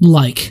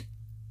 like,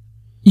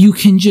 you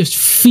can just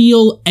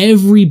feel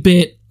every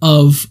bit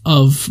of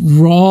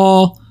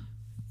raw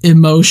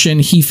emotion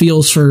he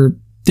feels for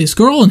this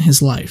girl in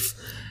his life.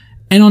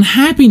 And on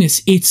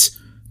Happiness, it's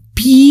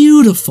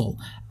beautiful,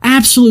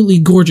 absolutely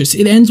gorgeous.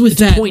 It ends with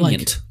that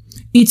poignant.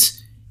 Like,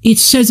 it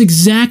says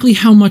exactly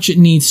how much it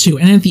needs to,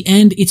 and at the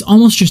end, it's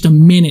almost just a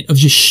minute of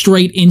just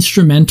straight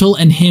instrumental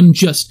and him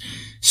just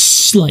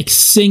like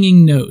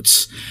singing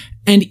notes.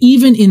 And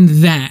even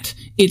in that,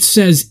 it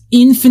says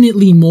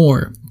infinitely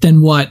more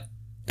than what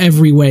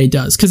Every Way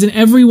does. Because in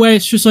Every Way,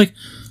 it's just like,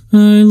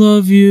 I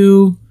love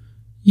you.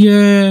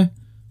 Yeah.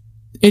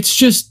 It's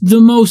just the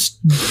most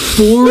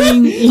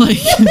boring, like,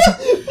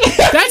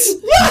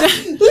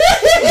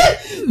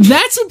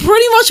 that's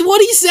pretty much what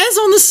he says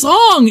on the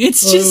song.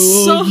 It's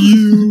just so,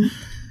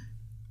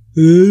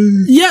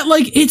 yeah,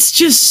 like, it's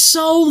just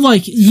so,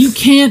 like,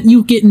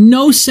 you get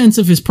no sense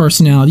of his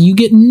personality. You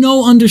get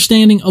no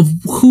understanding of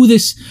who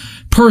this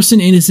person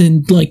is,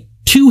 and, like,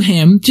 to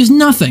him, just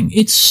nothing.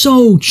 It's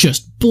so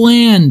just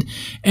bland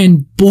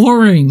and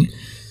boring.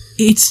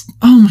 It's,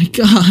 oh my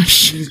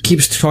gosh. He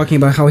keeps talking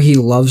about how he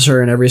loves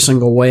her in every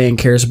single way and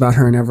cares about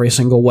her in every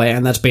single way,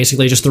 and that's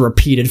basically just the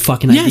repeated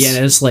fucking idea,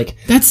 and it's like,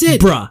 that's it.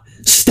 Bruh,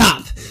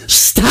 stop.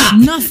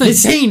 Nothing.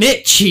 This ain't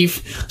it,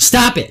 Chief.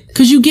 Stop it.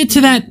 Because you get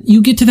to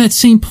that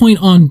same point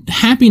on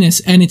Happiness,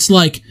 and it's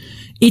like,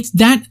 it's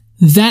that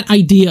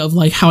idea of,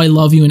 like, how I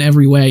love you in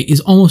every way is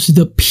almost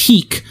the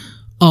peak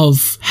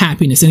of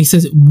Happiness, and he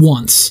says it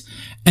once.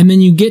 And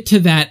then you get to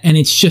that, and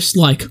it's just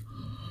like,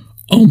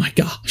 oh my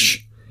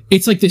gosh.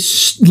 It's like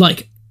this,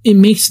 like, it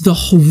makes the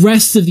whole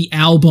rest of the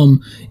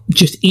album,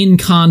 just in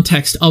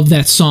context of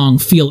that song,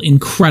 feel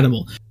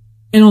incredible.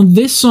 And on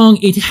this song,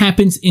 it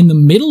happens in the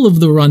middle of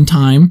the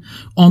runtime,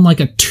 on like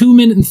a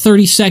 2-minute and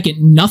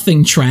 30-second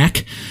nothing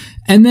track,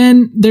 and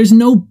then there's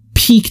no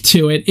peak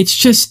to it. It's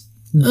just,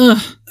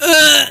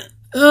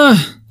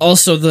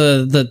 Also,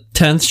 the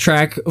 10th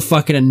track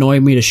fucking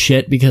annoyed me to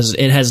shit because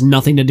it has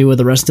nothing to do with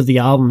the rest of the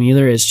album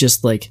either. It's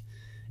just like,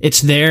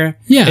 it's there.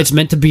 Yeah. It's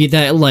meant to be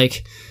that,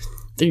 like,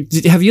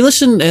 have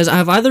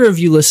either of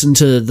you listened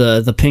to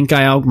the Pink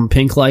Eye album,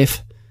 Pink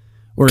Life?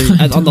 Where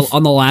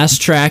on the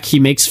last track, he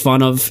makes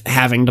fun of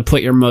having to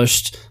put your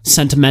most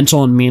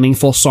sentimental and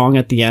meaningful song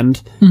at the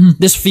end.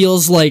 This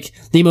feels like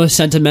the most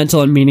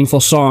sentimental and meaningful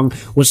song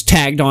was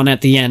tagged on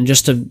at the end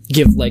just to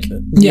give like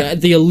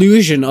the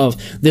illusion of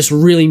this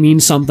really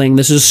means something.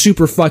 This is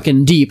super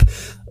fucking deep.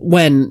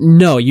 When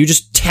no, you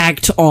just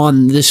tacked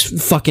on this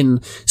fucking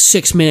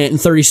 6-minute and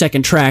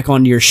 30-second track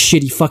onto your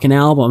shitty fucking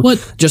album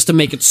just to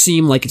make it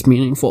seem like it's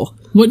meaningful.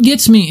 What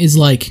gets me is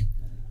like,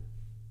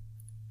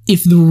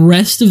 if the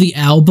rest of the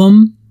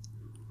album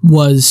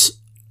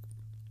was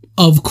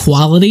of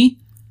quality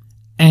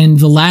and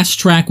the last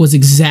track was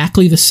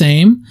exactly the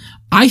same,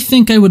 I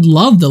think I would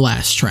love the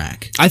last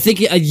track. I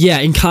think,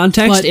 in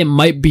context, it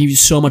might be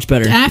so much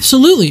better.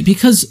 Absolutely,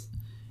 because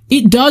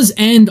it does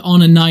end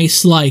on a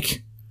nice,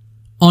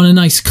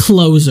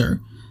 closer.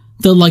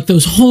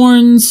 Those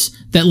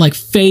horns that like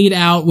fade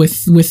out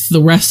with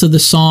the rest of the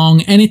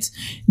song, and it's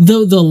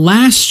the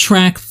last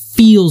track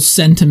feels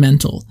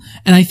sentimental,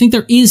 and I think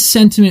there is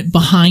sentiment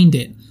behind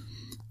it,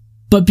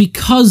 but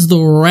because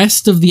the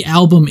rest of the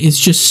album is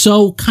just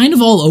so kind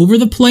of all over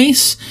the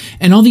place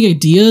and all the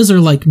ideas are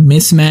like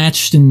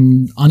mismatched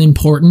and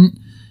unimportant,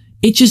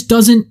 it just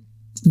doesn't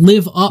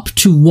live up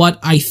to what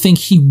I think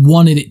he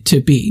wanted it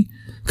to be.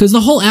 Because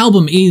the whole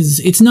album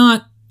it's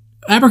not,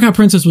 Apricot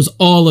Princess was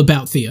all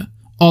about Thea,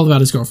 all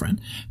about his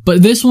girlfriend,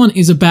 but this one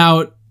is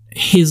about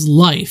his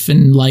life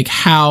and like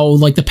how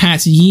like the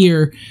past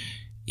year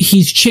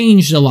he's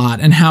changed a lot,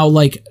 and how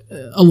like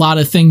a lot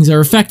of things are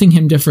affecting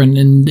him different,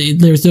 and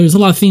there's a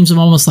lot of themes of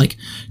almost like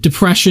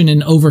depression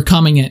and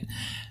overcoming it.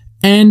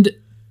 And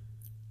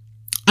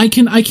I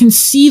can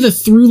see the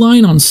through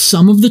line on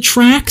some of the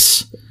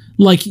tracks.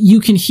 Like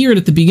you can hear it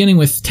at the beginning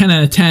with 10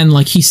 out of 10.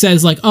 Like he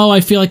says like, oh, I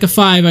feel like a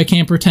 5, I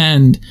can't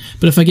pretend,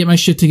 but if I get my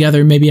shit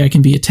together, maybe I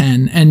can be a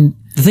 10. And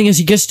the thing is,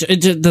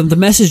 the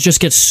message just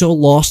gets so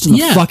lost in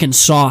the fucking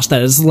sauce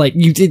that it's like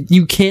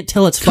you can't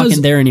tell it's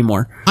fucking there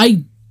anymore.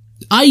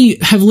 I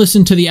have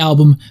listened to the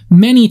album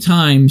many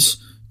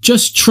times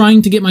just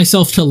trying to get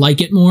myself to like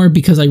it more,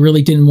 because I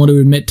really didn't want to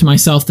admit to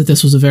myself that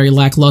this was a very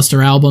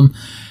lackluster album.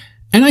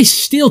 And I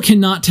still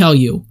cannot tell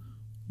you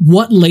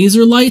what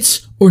Laser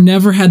Lights or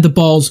Never Had the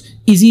Balls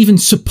is even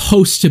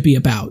supposed to be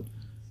about.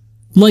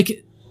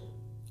 Like,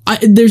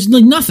 there's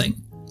like nothing.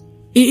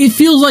 It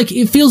feels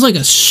like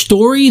a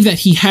story that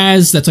he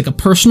has that's like a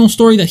personal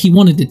story that he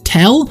wanted to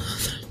tell,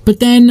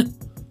 but then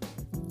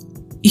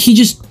he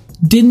just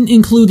didn't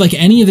include like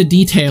any of the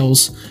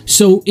details,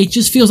 so it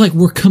just feels like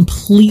we're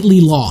completely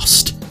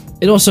lost.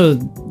 It also,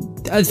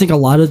 I think a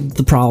lot of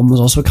the problem has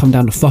also come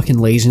down to fucking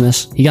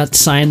laziness. He got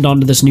signed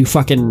onto this new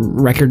fucking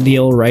record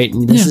deal, right?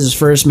 And this is his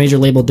first major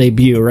label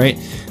debut, right?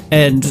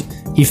 And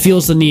he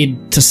feels the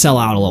need to sell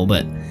out a little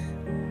bit.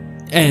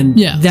 And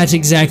that's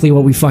exactly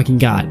what we fucking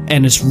got.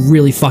 And it's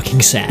really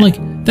fucking sad. Like,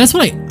 that's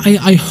what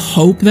I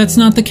hope that's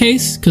not the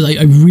case, because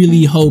I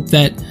really hope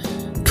that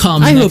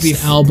come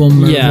next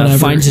album or whatever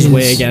finds his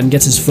way again,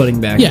 gets his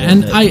footing back. Yeah,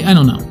 and I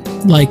don't know.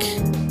 Like,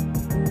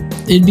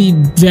 it'd be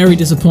very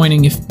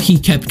disappointing if he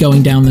kept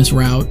going down this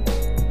route.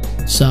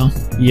 So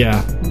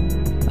yeah.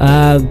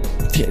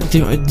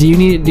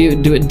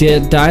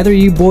 Did either of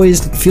you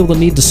boys feel the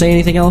need to say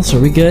anything else? Are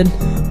we good?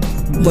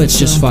 Let's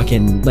just fuck.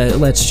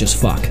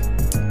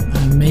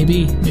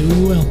 Maybe we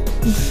will.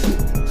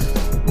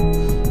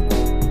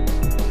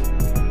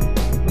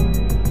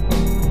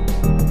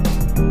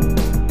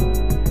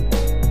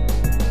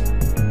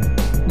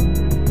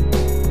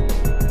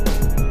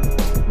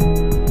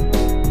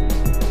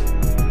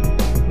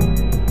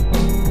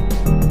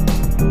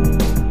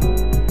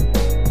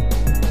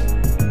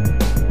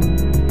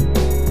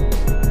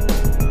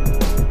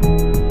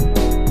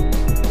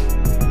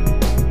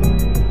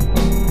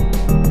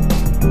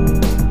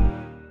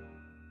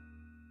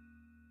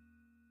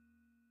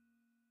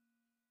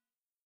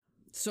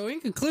 So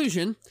in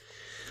conclusion,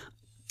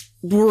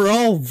 we're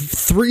all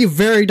three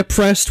very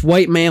depressed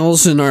white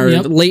males in our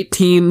late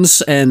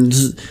teens, and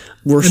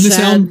we're sad. This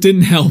album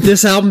didn't help.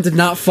 This album did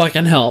not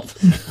fucking help.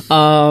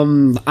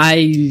 I'm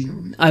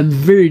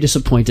very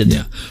disappointed.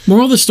 Yeah.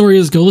 Moral of the story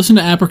is go listen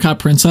to Apricot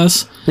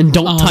Princess. And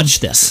don't touch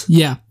this.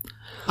 Yeah.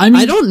 I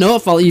mean, I don't know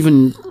if I'll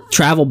even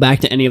travel back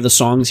to any of the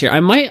songs here.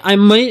 I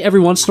might every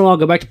once in a while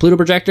go back to Pluto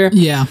Projector.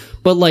 Yeah.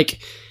 But like,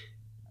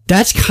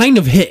 that's kind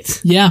of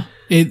hit. Yeah.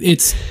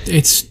 It's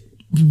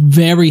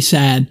very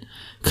sad,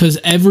 because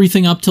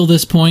everything up till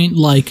this point,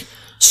 like,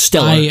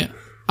 stellar.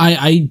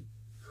 I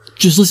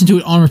just listen to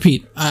it on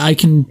repeat. I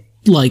can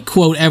like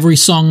quote every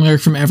song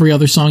lyric from every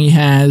other song he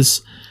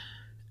has,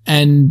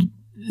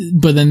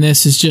 but then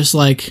this is just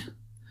like,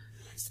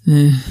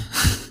 A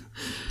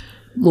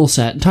little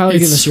sad. Tyler,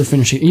 give us your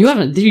finishing.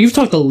 You've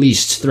talked the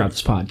least throughout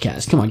this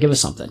podcast. Come on, give us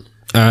something.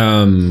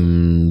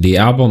 The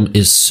album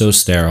is so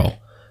sterile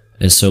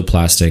and so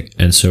plastic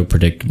and so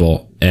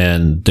predictable,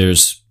 and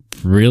there's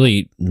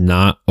really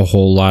not a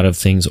whole lot of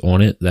things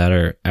on it that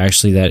are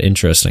actually that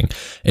interesting.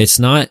 It's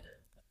not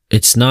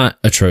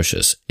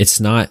atrocious. It's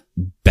not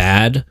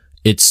bad.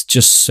 It's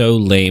just so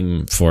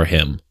lame for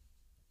him.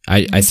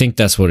 I think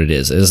that's what it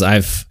is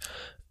I've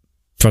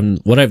from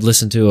what I've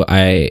listened to,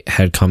 I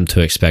had come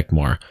to expect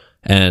more.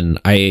 And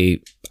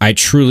I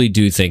truly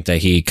do think that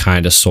he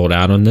kind of sold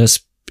out on this.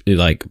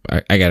 Like,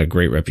 I got a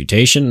great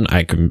reputation.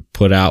 I can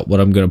put out what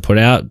I'm going to put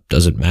out.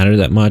 Doesn't matter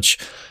that much.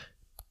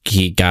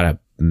 He got a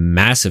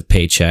massive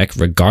paycheck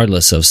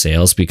regardless of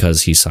sales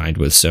because he signed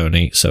with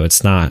Sony. So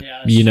it's not,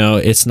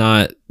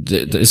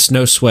 it's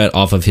no sweat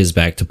off of his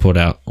back to put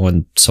out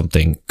on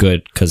something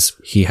good because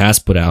he has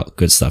put out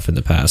good stuff in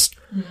the past.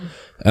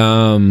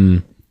 Mm-hmm.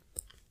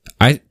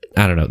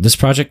 I don't know. This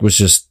project was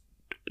just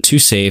too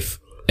safe.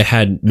 It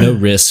had no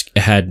risk.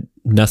 It had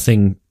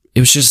nothing. It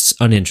was just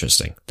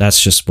uninteresting.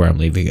 That's just where I'm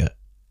leaving it.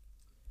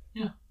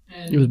 Yeah.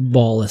 And It was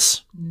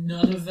ballless.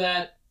 none of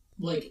that,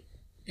 like,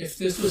 if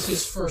this was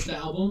his first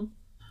album,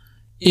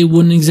 it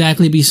wouldn't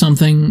exactly be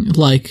something,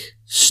 like,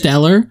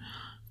 stellar,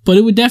 but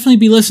it would definitely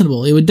be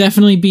listenable. It would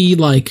definitely be,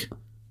 like,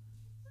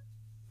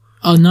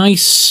 a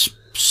nice,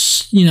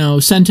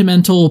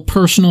 sentimental,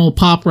 personal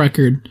pop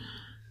record.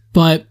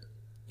 But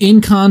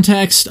in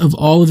context of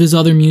all of his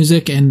other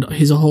music and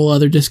his whole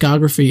other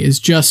discography is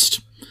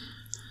just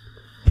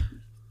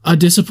a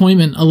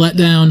disappointment, a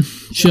letdown,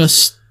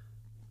 just...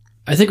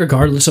 I think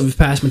regardless of his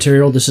past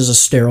material, this is a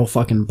sterile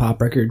fucking pop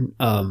record.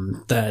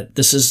 That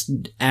this is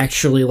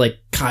actually like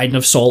kind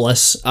of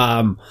soulless. He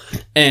kind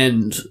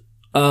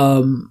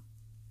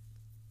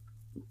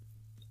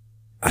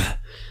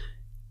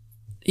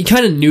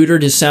of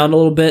neutered his sound a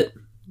little bit.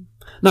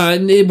 No,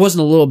 it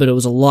wasn't a little bit, it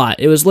was a lot.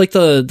 It was like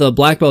the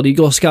Black Belt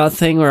Eagle Scout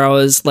thing where I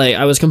was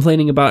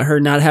complaining about her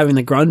not having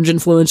the grunge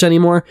influence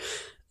anymore.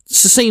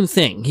 It's the same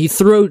thing. He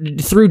threw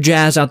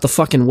jazz out the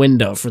fucking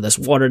window for this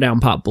watered down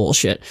pop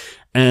bullshit.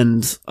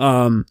 And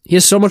he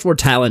has so much more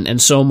talent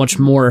and so much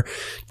more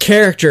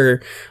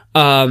character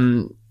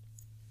than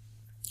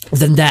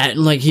that.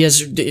 Like, he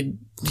has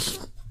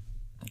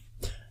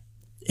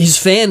his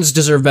fans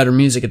deserve better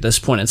music at this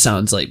point, it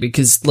sounds like,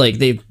 because like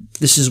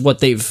this is what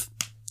they've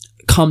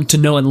come to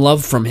know and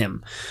love from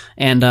him.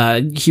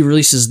 And he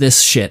releases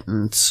this shit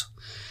and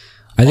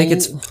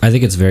it's I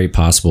think it's very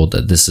possible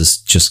that this is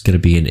just going to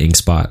be an ink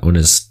spot on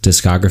his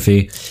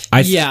discography.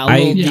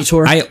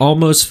 Detour.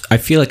 I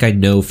feel like I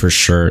know for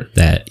sure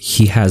that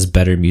he has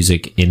better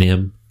music in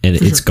him and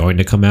it's going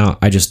to come out.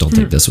 I just don't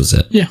think this was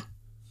it. Yeah.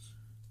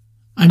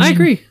 I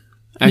agree.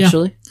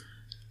 Actually.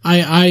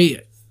 Yeah.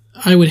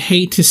 I would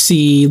hate to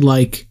see,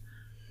 like,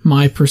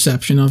 my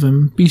perception of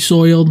him be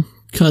soiled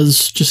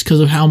because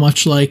of how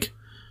much, like,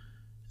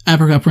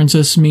 Apricot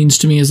Princess means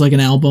to me as, like, an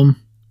album.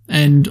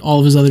 And all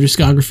of his other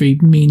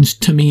discography means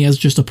to me as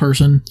just a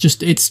person.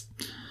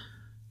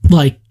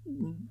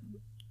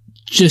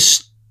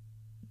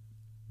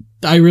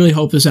 I really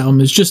hope this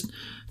album is just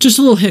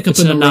a little hiccup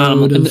in the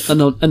road.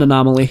 An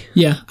anomaly.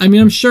 Yeah. I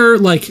mean, I'm sure,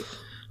 like,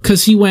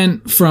 because he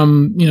went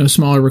from,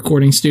 smaller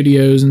recording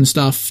studios and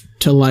stuff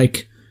to,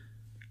 like,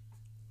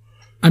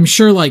 I'm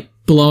sure, like,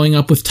 blowing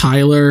up with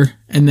Tyler.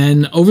 And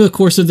then over the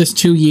course of this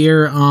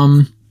 2-year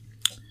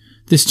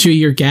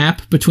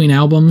gap between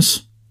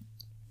albums,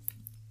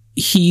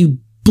 he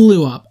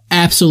blew up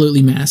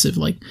absolutely massive.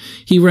 Like,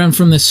 he ran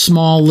from this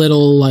small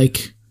little,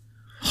 like,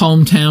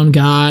 hometown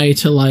guy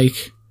to, like,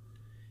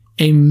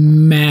 a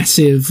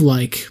massive,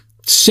 like,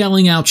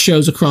 selling out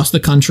shows across the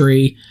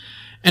country.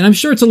 And I'm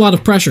sure it's a lot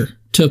of pressure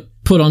to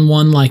put on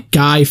one, like,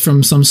 guy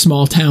from some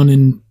small town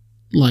in,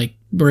 like,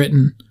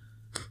 Britain.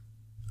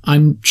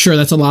 I'm sure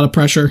that's a lot of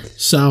pressure.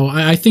 So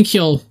I think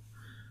he'll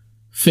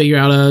figure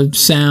out a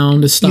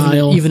sound, a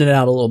style. Even it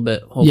out a little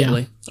bit,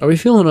 hopefully. Yeah. Are we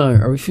feeling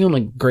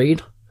a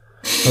grade?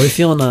 Are we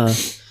feeling a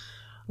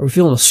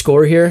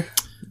score here?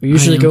 We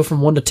usually go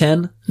from 1 to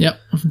 10. Yep,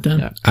 from 10.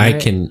 Yeah. I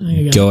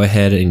can go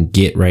ahead and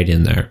get right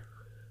in there.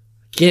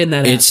 Get in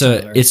that. It's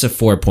a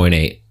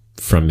 4.8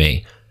 from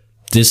me.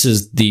 This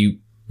is the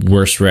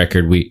worst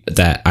record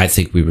that I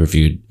think we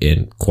reviewed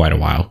in quite a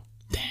while.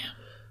 Damn.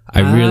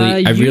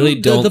 I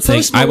really don't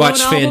think. I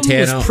watched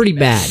Fantano. Was pretty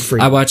bad for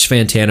you. I watched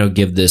Fantano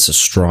give this a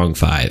strong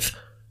 5.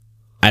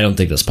 I don't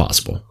think that's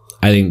possible.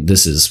 I think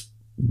this is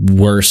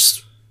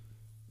worse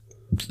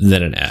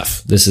than an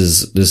F. This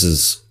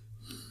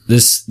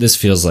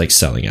feels like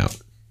selling out.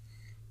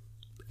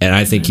 And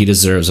I think he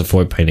deserves a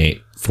 4.8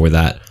 for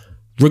that,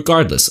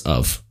 regardless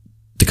of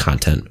the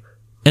content.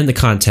 And the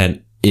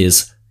content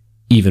is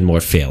even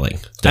more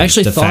failing than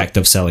the fact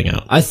of selling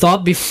out. I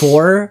thought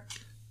before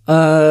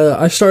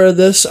I started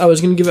this, I was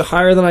going to give it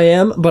higher than I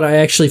am, but I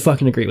actually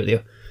fucking agree with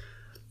you.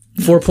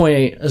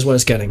 4.8 is what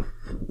it's getting.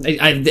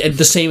 I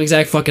the same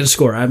exact fucking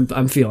score.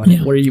 I'm feeling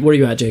it. Where are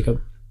you at,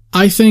 Jacob?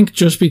 I think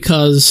just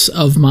because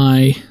of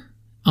my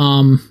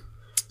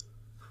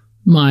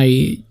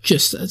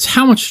it's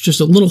how much just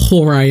a little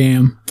whore I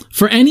am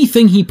for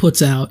anything he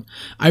puts out.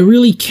 I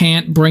really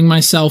can't bring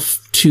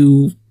myself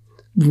to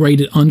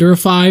rate it under a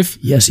 5.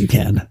 Yes, you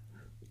can.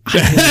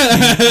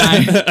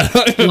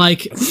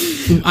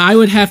 I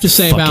would have to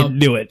say fucking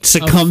do it.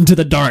 Succumb to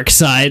the dark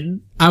side.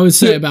 I would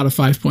say about a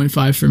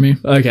 5.5 for me.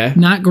 Okay.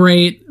 Not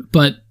great,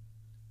 but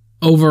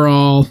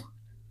overall,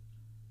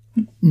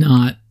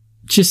 not.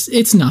 Just,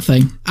 it's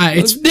nothing.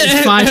 It's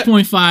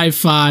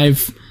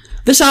 5.55.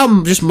 This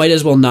album just might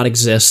as well not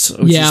exist.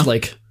 Which Yeah. is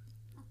like,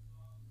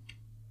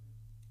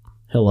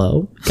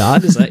 hello,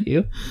 God, is that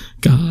you?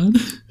 God.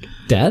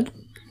 Dad?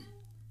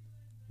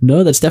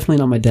 No, that's definitely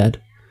not my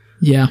dad.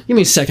 Yeah. Give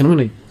me a second. I'm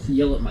gonna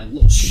yell at my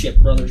little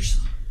shit brothers.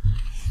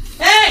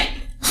 Hey!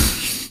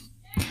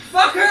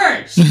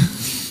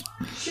 Fuckers!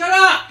 Shut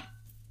up!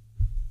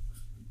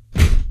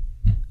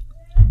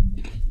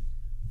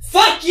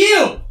 Fuck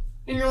you!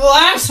 And your little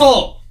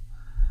asshole!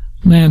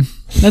 Man,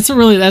 that's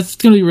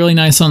gonna be really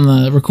nice on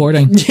the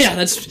recording. Yeah,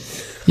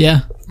 that's...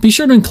 Yeah. Be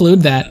sure to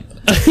include that.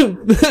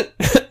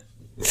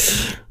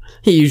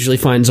 He usually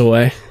finds a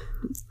way.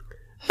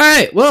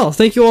 Alright, well,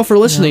 thank you all for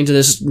listening to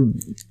this.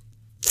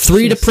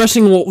 Three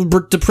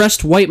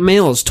depressed white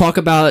males talk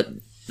about...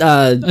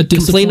 A complain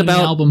disappointing about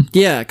album.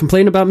 Yeah,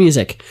 complain about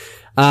music.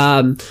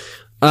 Follow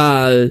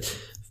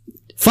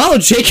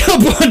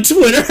Jacob on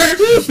Twitter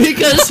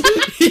because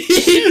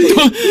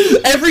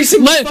every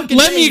single fucking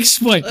Let day- me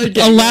explain. Okay,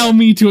 Allow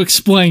me to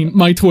explain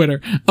my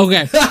Twitter.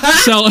 Okay.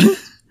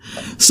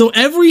 So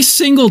every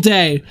single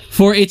day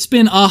for it's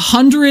been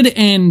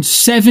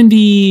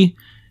 178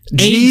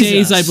 Jesus.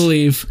 days, I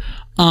believe.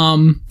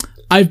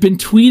 I've been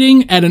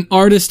tweeting at an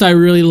artist I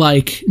really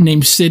like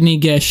named Sydney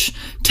Gish,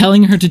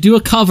 telling her to do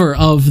a cover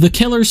of The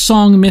Killer's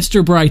song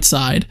Mr.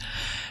 Brightside.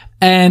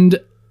 And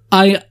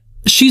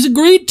she's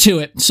agreed to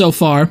it so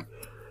far.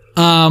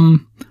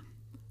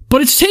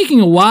 But it's taking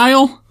a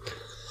while.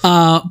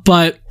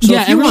 But So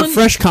yeah, if you want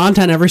fresh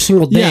content every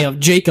single day of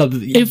Jacob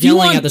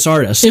yelling at this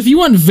artist, if you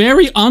want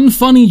very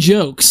unfunny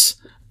jokes,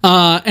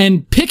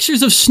 and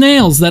pictures of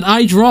snails that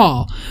I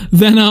draw,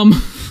 then,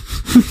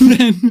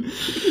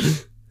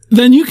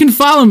 then you can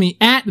follow me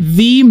at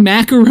the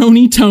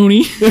Macaroni Tony.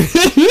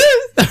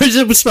 is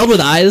it spelled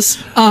with eyes?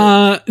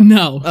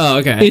 No. Oh,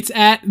 okay. It's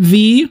at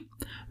the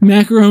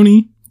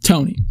Macaroni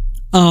Tony.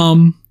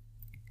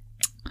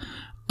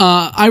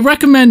 I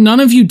recommend none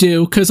of you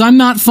do, because I'm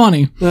not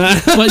funny.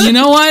 But you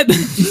know what?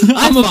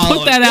 I'm gonna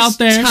put that out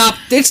there.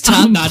 It's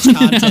top-notch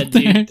content,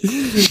 dude.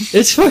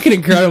 It's fucking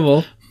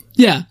incredible.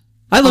 Yeah.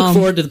 I look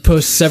forward to the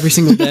posts every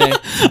single day.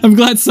 I'm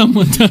glad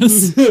someone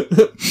does.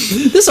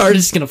 This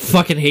artist is gonna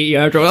fucking hate you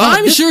after.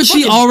 I'm sure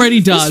she already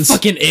does. This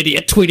fucking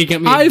idiot tweeting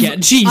at me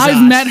again. Jesus.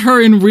 I've met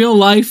her in real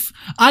life.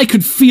 I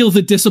could feel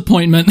the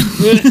disappointment.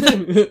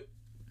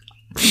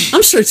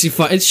 I'm sure she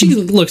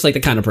looks like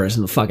the kind of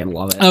person to fucking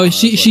love it. Oh,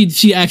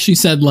 she actually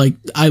said, like,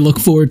 I look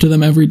forward to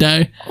them every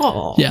day.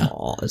 Oh, Yeah.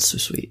 that's so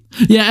sweet.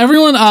 Yeah,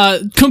 everyone,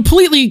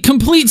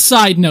 complete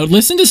side note.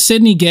 Listen to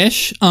Sydney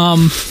Gish.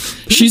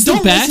 She's the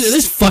Don't best. listen to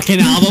this fucking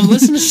album.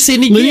 Listen to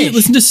Sydney Gish.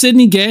 Listen to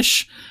Sydney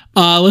Gish.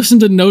 Listen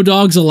to No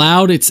Dogs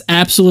Allowed. It's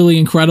absolutely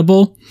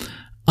incredible.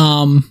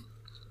 Shout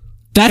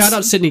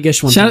out Sydney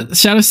Gish one time.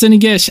 Shout out Sydney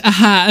Gish.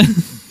 Aha.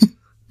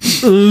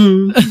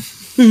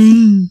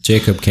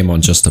 Jacob came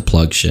on just to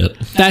plug shit.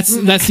 That's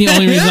the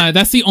only reason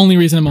that's the only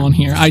reason I'm on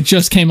here. I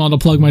just came on to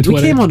plug my We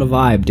Twitter. came on a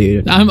vibe,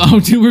 dude.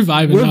 Dude, we're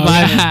vibing. We're dog.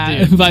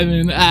 vibing, dude.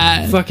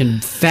 Vibing. Fucking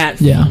fat.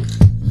 Yeah.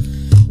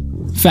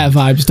 Fat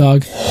vibes,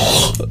 dog.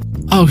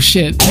 Oh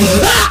shit.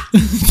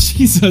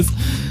 Jesus.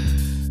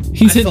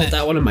 He's I hitting felt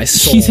that one in my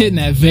soul. He's hitting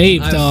that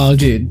vape, dog.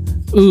 Dude.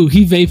 Ooh,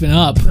 he vaping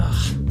up.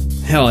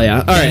 Hell yeah.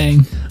 All right.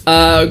 Dang.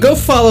 Go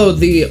follow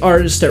the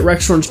artist at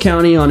Rex Orange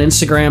County on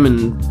Instagram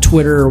and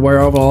Twitter or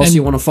wherever else And-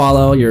 you want to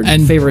follow. Your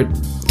and favorite.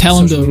 Tell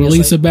him to social media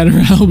release site. a better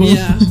album.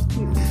 Yeah.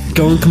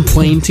 Go and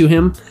complain to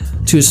him,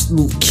 to his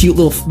cute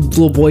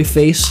little boy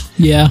face.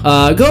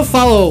 Yeah. Go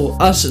follow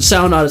us at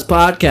Sound Audits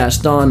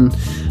Podcast on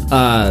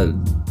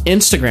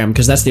Instagram,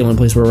 because that's the only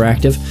place where we're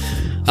active.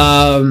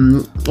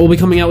 We'll be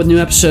coming out with new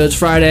episodes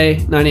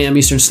Friday, 9 a.m.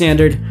 Eastern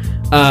Standard.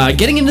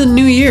 Getting into the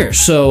new year,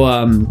 so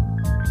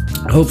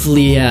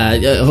hopefully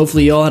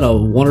y'all had a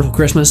wonderful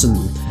Christmas and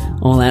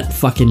all that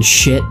fucking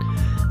shit.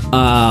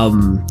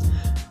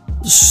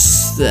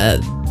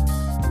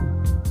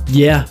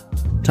 Yeah.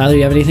 Tyler,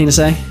 you have anything to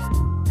say?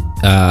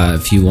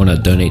 If you want to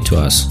donate to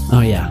us,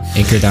 Oh yeah.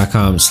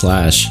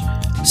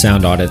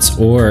 anchor.com/sound audits,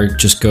 or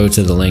just go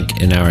to the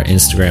link in our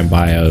Instagram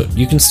bio.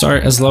 You can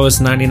start as low as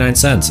 99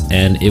 cents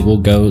and it will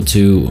go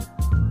to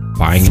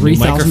buying a new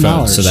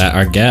microphone $3,000. so that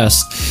our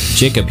guest,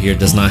 Jacob here,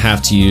 does not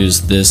have to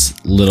use this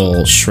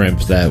little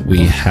shrimp that we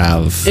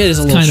have It is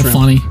a little Kind of shrimp.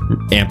 funny.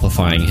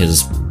 amplifying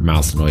his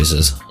mouth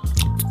noises.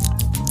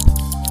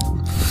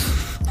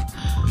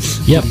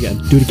 Yep.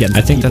 Do it again.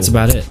 I think that's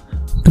about it.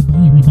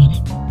 Goodbye, everybody.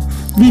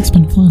 It's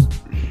been fun.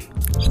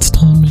 It's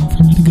time now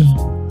for me to go.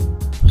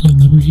 And you'll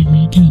never hear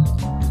me again.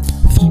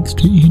 Thanks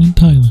to Ian and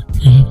Tyler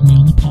for having me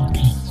on the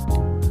podcast.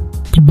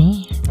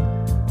 Goodbye.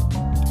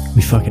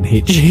 We fucking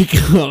hate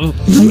Jacob.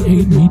 I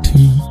hate me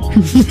too.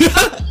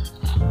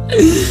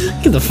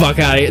 Get the fuck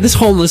out of here. This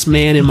homeless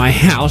man in my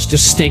house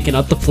just stinking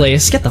up the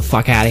place. Get the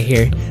fuck out of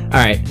here.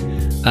 Alright.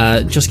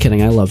 Just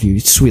kidding. I love you,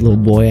 sweet little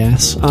boy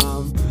ass.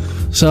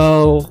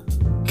 So,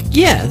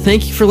 yeah.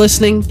 Thank you for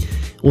listening.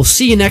 We'll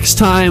see you next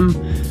time.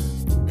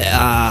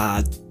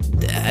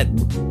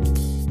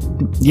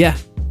 Yeah.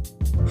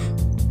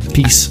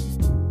 Peace.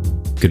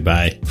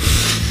 Goodbye.